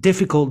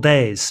difficult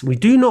days. We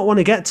do not want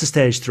to get to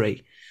stage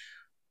 3.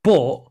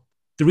 But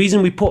the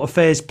reason we put a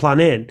phased plan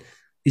in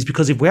is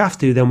because if we have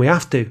to, then we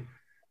have to.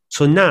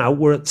 So now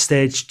we're at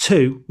stage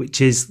 2,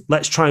 which is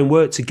let's try and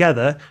work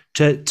together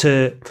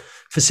to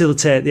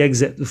facilitate the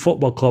exit of the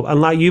football club. And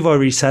like you've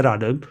already said,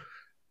 Adam,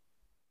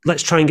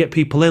 let's try and get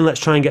people in. Let's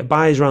try and get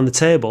buyers around the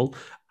table.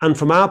 And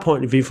from our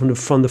point of view,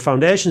 from the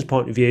foundation's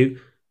point of view,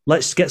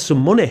 let's get some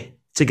money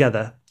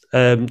together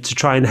to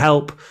try and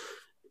help.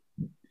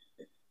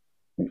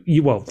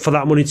 For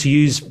that money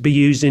to be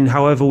used in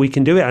however we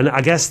can do it. And I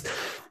guess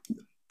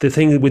the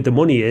thing with the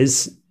money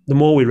is the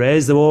more we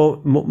raise, the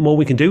more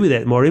we can do with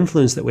it, the more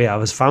influence that we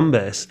have as fan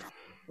base.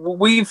 Well,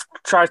 we've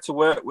tried to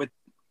work with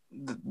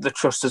the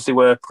trust as they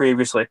were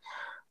previously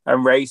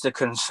and raise the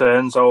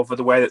concerns over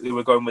the way that they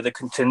were going with the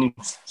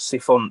contingency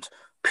fund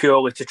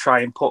purely to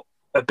try and put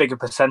a bigger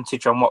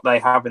percentage on what they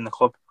have in the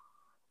club.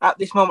 At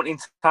this moment in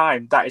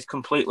time, that is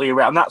completely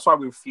irrelevant. And that's why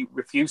we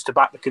refuse to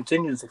back the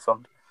contingency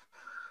fund.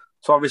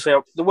 So obviously,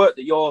 the work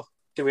that you're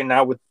doing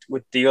now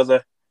with the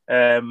other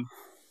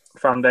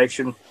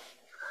foundation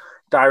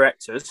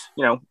directors,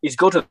 is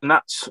good, and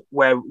that's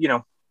where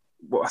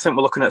I think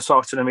we're looking at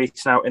sorting a meeting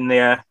out in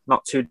the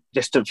not too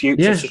distant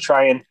future to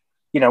try and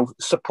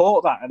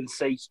support that and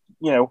see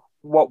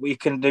what we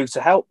can do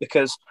to help,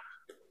 because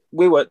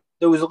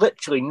there was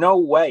literally no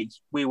way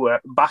we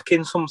were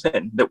backing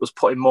something that was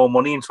putting more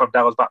money into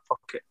Abdallah's back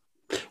pocket.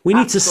 We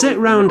need to sit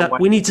round.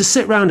 We need to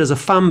sit round as a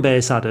fan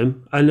base,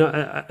 Adam, and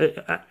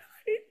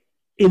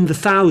in the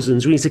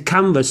thousands. We need to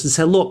canvass and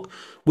say, look,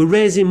 we're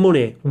raising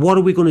money. What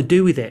are we going to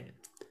do with it?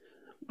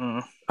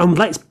 And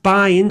let's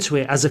buy into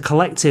it as a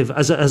collective,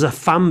 as a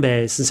fan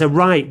base, and say,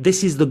 right,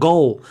 this is the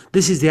goal.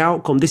 This is the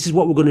outcome. This is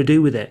what we're going to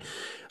do with it.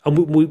 And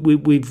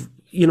we've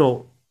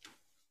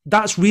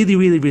that's really,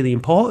 really, really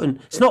important.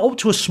 It's not up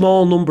to a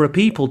small number of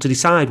people to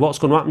decide what's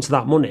going to happen to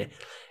that money.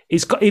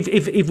 It's got,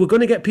 if we're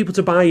going to get people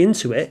to buy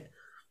into it,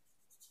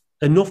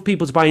 enough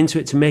people to buy into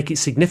it to make it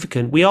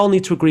significant, we all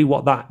need to agree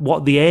what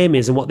the aim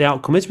is and what the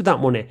outcome is with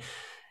that money.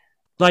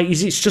 Like,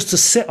 it's just to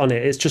sit on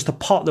it. It's just a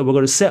pot that we're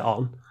going to sit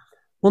on.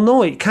 Well,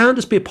 no, it can't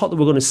just be a pot that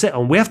we're going to sit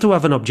on. We have to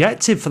have an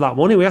objective for that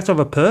money. We have to have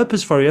a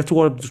purpose for it. We have to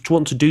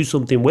want to do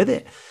something with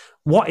it.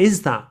 What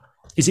is that?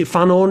 Is it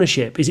fan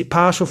ownership? Is it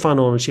partial fan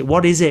ownership?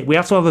 What is it? We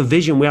have to have a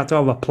vision. We have to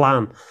have a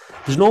plan.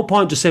 There's no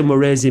point just saying we're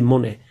raising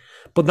money.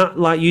 But that,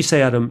 like you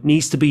say, Adam,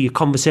 needs to be a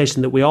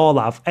conversation that we all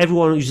have.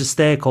 Everyone who's a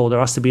stakeholder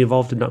has to be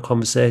involved in that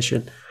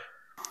conversation.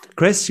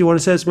 Chris, you want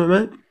to say something,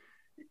 mate?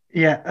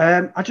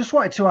 Yeah, I just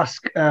wanted to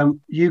ask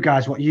you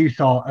guys what you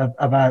thought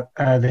about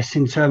this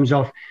in terms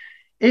of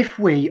if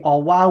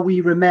while we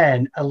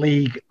remain a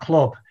league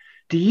club,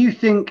 do you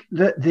think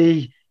that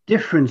the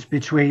difference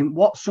between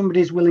what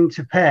somebody's willing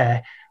to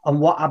pay and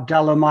what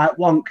Abdallah might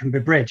want can be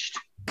bridged?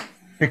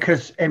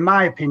 Because in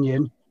my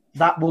opinion,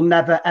 that will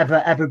never,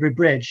 ever, ever be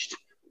bridged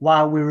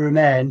while we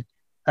remain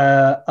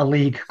a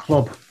league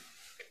club,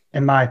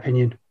 in my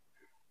opinion.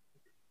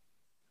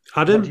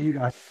 Adam, what do you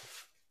guys?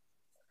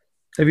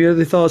 Have you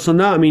any thoughts on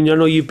that? I mean, I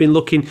know you've been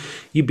looking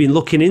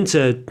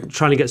into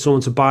trying to get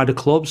someone to buy the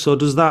club. So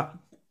does that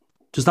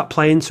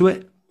play into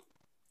it?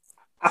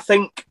 I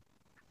think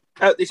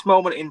at this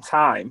moment in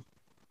time,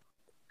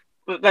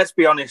 let's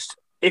be honest,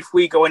 if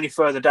we go any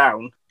further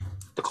down,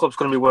 the club's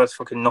going to be worth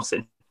fucking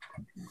nothing.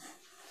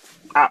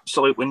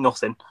 Absolutely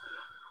nothing.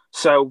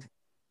 So,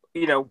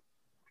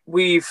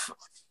 we've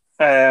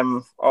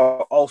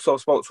also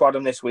spoke to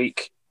Adam this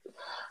week,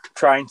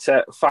 trying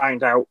to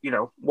find out,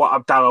 what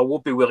Abdallah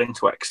would be willing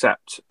to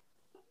accept,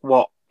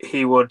 what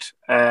he would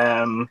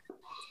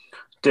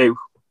do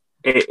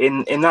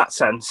in that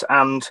sense.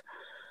 And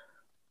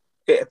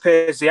it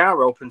appears they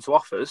are open to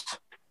offers,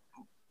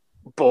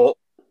 but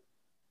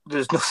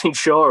there's nothing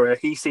surer.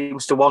 He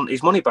seems to want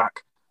his money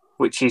back,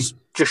 which is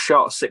just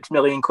short of £6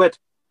 million.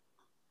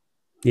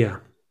 Yeah.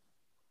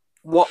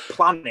 What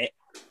planet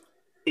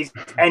is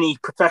any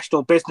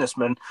professional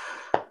businessman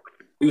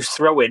who's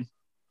throwing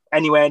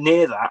anywhere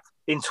near that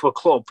into a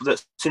club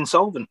that's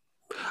insolvent?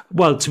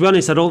 Well, to be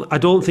honest, I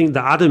don't think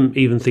that Adam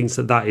even thinks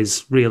that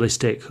is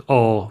realistic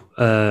or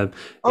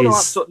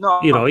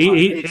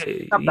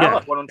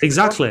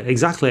exactly.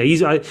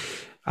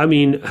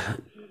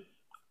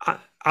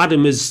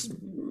 Adam has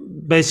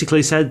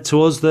basically said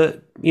to us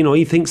that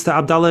he thinks that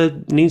Abdallah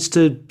needs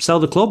to sell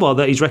the club, or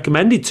that he's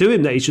recommended to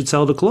him that he should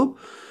sell the club.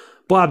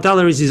 But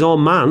Abdallah is his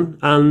own man,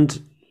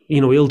 and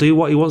he'll do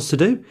what he wants to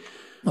do.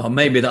 Oh,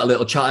 maybe that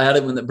little chat I had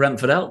him that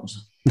Brentford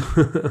helps.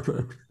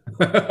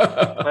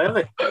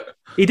 Really?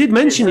 He did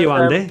mention you,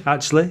 Andy,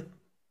 actually,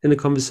 in the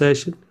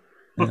conversation.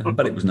 Yeah,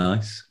 but it was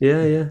nice.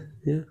 Yeah.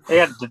 He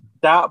had the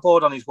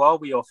dartboard on his wall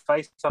with your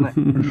face on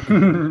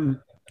it.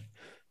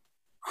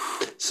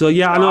 So,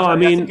 yeah, I know. I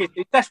mean,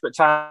 it's desperate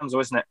times,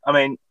 though, isn't it? I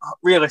mean,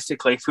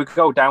 realistically, if we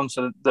go down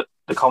to the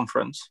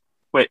conference,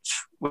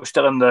 which we're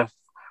still in the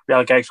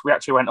relegation, we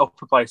actually went up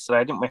a place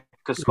today, didn't we?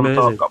 Because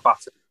Scunthorpe got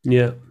battered.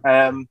 Yeah.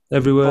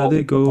 Everywhere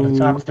they go. What a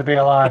time to be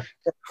alive.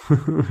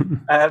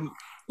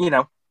 You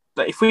know,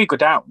 that if we go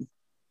down,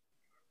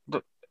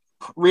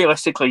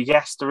 realistically,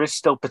 yes, there is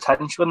still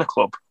potential in the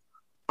club,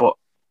 but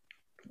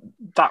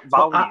that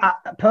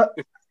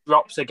value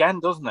drops again,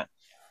 doesn't it?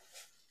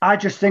 I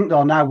just think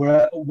though now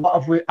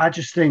I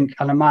just think,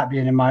 and I might be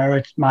in a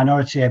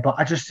minority here, but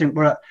I just think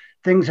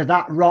things are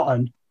that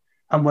rotten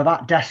and we're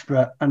that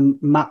desperate. And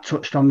Matt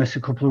touched on this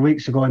a couple of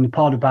weeks ago in the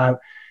pod about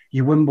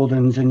your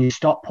Wimbledons and your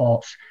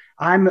Stockports.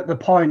 I'm at the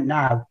point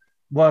now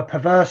where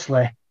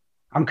perversely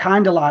I'm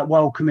kind of like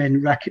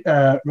welcoming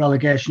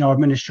relegation or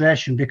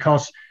administration,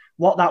 because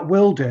what that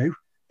will do,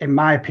 in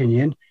my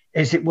opinion,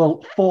 is it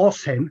will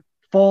force him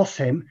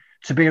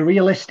to be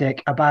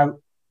realistic about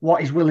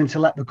what he's willing to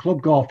let the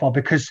club go for.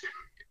 Because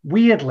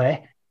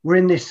weirdly, we're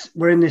in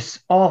this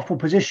awful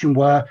position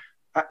where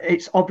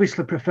it's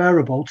obviously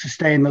preferable to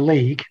stay in the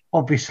league,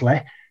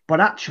 obviously, but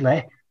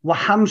actually we're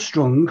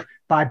hamstrung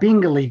by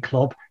being a league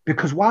club,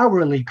 because while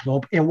we're a league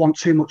club, he'll want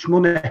too much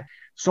money.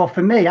 So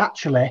for me,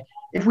 actually,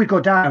 if we go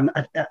down,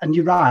 and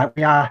you're right,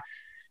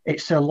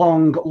 it's a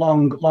long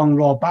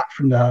road back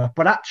from there.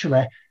 But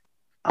actually,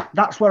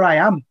 that's where I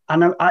am,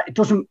 and it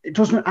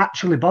doesn't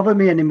actually bother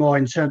me anymore.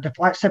 In terms of,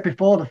 like I said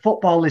before, the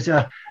football is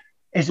an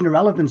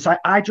irrelevance.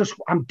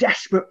 I'm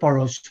desperate for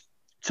us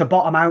to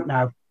bottom out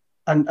now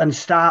and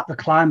start the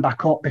climb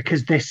back up,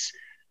 because this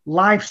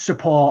life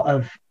support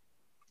of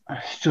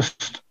it's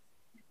just.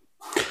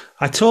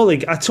 I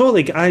totally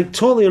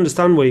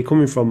understand where you're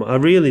coming from. I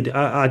really do,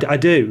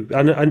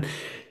 and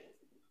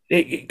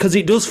because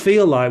it does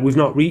feel like we've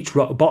not reached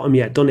rock bottom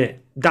yet, doesn't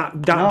it?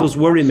 That does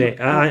worry me.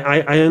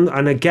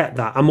 I get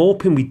that. I'm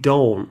hoping we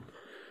don't,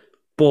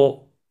 but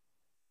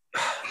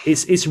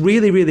it's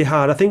really, really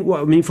hard. I think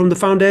from the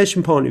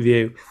foundation point of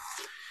view,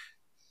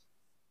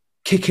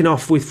 kicking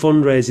off with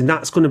fundraising,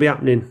 that's going to be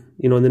happening,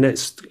 in the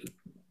next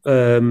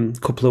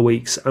couple of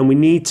weeks, and we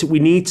need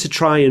to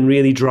try and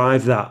really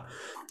drive that,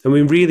 and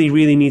we really,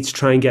 really need to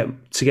try and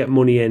get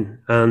money in,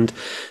 and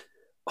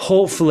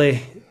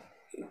hopefully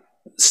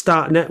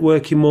start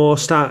networking more,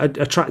 start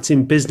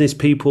attracting business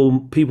people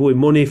with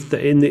money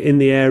in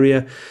the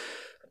area,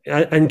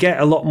 and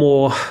get a lot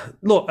more.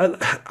 Look,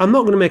 I'm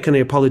not going to make any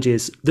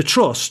apologies. The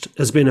trust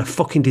has been a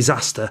fucking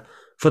disaster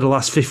for the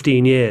last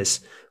 15 years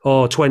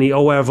or 20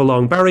 or however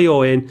long. Barry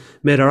Owen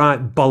made a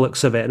right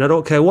bollocks of it, and I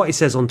don't care what he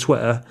says on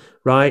Twitter,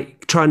 right?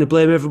 Trying to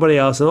blame everybody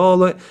else. And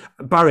look,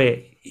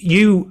 Barry,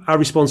 you are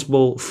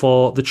responsible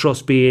for the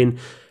trust being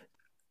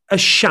a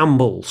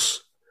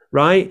shambles,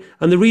 right?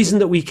 And the reason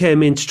that we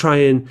came in to try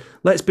and,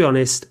 let's be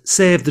honest,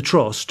 save the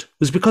trust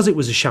was because it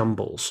was a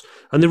shambles.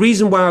 And the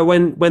reason why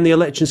when the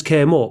elections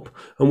came up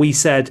and we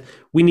said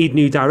we need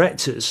new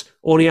directors,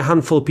 only a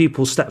handful of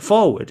people stepped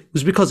forward,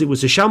 was because it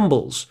was a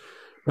shambles,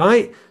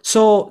 right?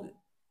 So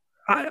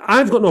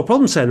I've got no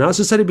problem saying that, as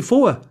I said it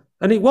before.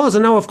 And it was,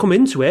 and now I've come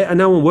into it, and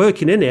now I'm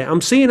working in it. I'm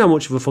seeing how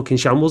much of a fucking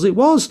shambles it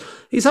was.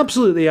 It's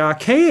absolutely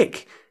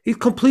archaic. It's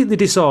completely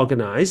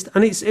disorganised,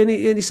 and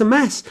it's a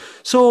mess.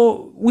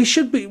 So we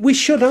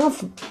should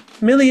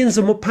have millions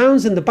of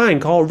pounds in the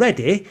bank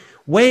already,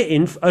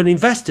 waiting on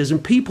investors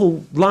and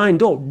people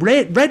lined up,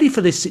 ready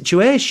for this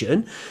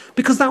situation,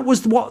 because that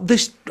was what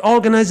this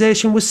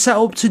organisation was set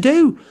up to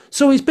do.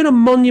 So it's been a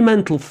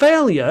monumental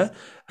failure,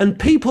 and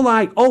people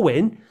like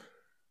Owen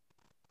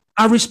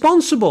are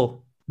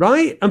responsible,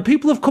 right? And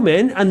people have come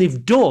in and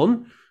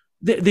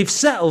they've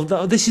settled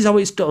that this is how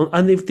it's done,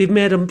 and they've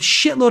made a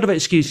shitload of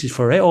excuses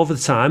for it over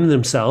the time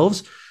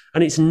themselves,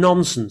 and it's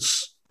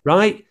nonsense,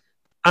 right?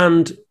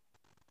 And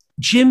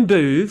Jim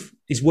Booth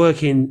is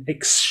working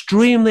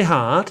extremely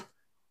hard,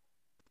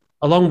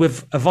 along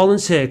with a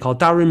volunteer called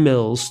Darren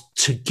Mills,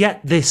 to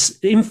get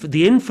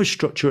the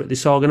infrastructure at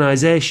this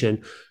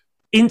organisation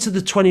into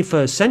the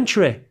 21st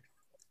century,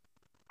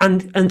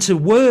 and to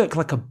work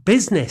like a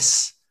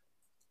business.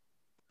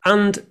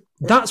 And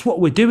that's what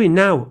we're doing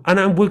now,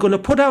 and we're going to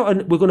put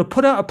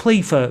out a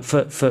plea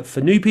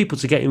for new people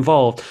to get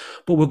involved.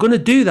 But we're going to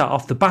do that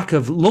off the back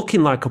of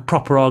looking like a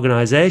proper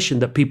organisation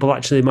that people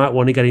actually might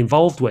want to get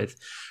involved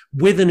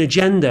with an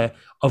agenda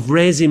of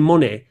raising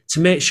money to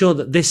make sure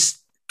that this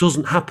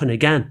doesn't happen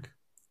again.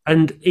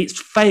 And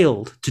it's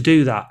failed to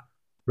do that,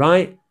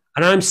 right?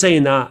 And I'm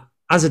saying that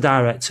as a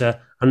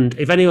director. And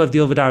if any of the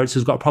other directors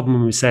have got a problem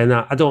with me saying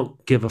that, I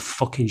don't give a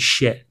fucking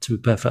shit, to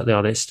be perfectly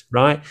honest,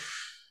 right?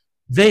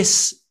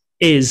 This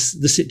is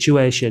the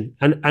situation,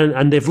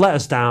 and they've let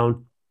us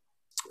down,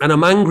 and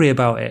I'm angry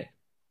about it,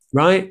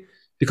 right?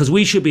 Because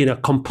we should be in a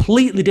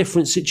completely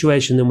different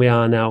situation than we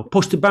are now.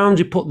 Push the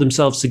boundary, put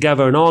themselves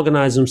together and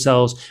organise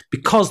themselves,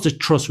 because the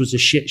trust was a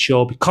shit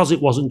show, because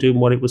it wasn't doing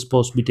what it was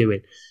supposed to be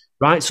doing,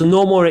 right? So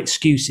no more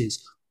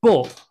excuses.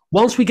 But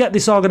once we get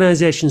this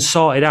organisation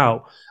sorted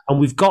out, and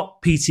we've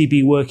got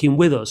PTB working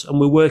with us, and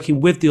we're working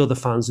with the other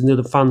fans and the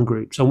other fan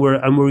groups, and we're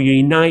a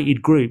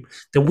united group,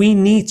 then we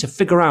need to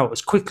figure out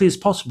as quickly as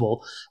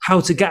possible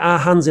how to get our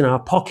hands in our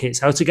pockets,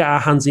 how to get our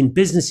hands in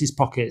businesses'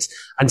 pockets,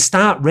 and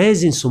start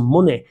raising some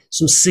money,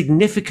 some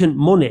significant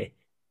money,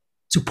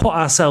 to put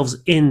ourselves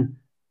in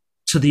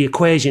to the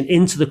equation,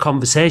 into the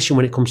conversation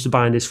when it comes to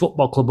buying this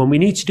football club, and we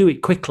need to do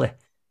it quickly.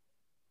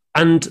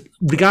 And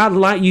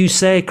regardless, like you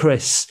say,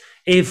 Chris,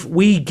 if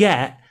we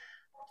get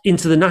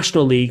into the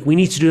National League, we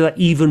need to do that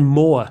even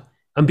more.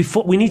 And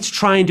before we need to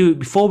try and do it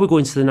before we go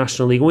into the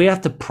National League. We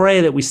have to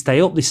pray that we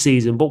stay up this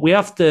season, but we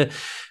have to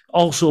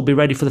also be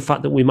ready for the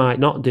fact that we might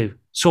not do.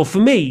 So for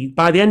me,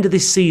 by the end of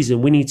this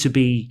season, we need to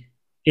be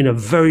in a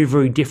very,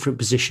 very different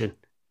position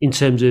in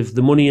terms of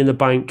the money in the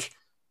bank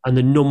and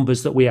the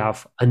numbers that we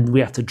have. And we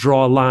have to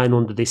draw a line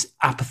under this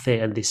apathy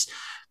and this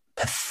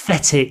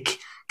pathetic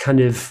kind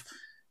of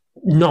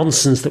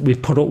nonsense that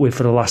we've put up with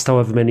for the last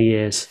however many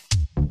years.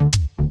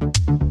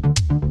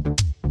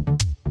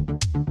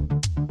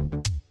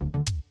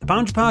 The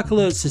Boundary Park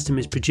Alert System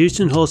is produced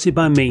and hosted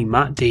by me,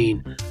 Matt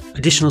Dean.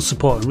 Additional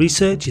support and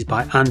research is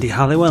by Andy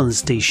Halliwell and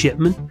Steve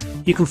Shipman.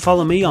 You can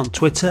follow me on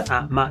Twitter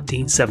at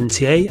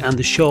MattDean78 and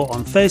the show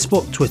on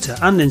Facebook, Twitter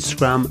and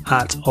Instagram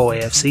at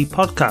OAFC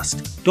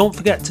Podcast. Don't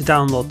forget to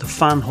download the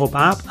Fan Hub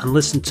app and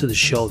listen to the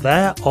show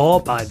there, or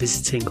by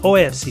visiting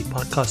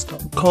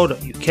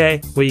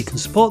oafcpodcast.co.uk, where you can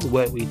support the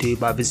work we do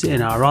by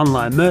visiting our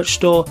online merch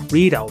store,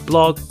 read our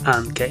blog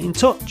and get in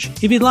touch.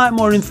 If you'd like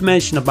more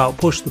information about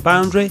Push the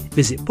Boundary,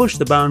 visit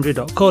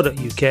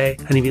pushtheboundary.co.uk,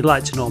 and if you'd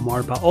like to know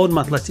more about Oldham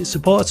Athletic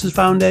Supporters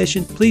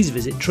Foundation, please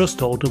visit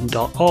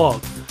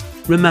trustoldham.org.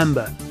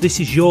 Remember, this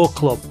is your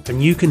club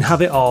and you can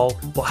have it all,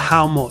 but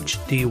how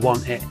much do you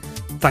want it?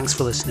 Thanks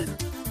for listening.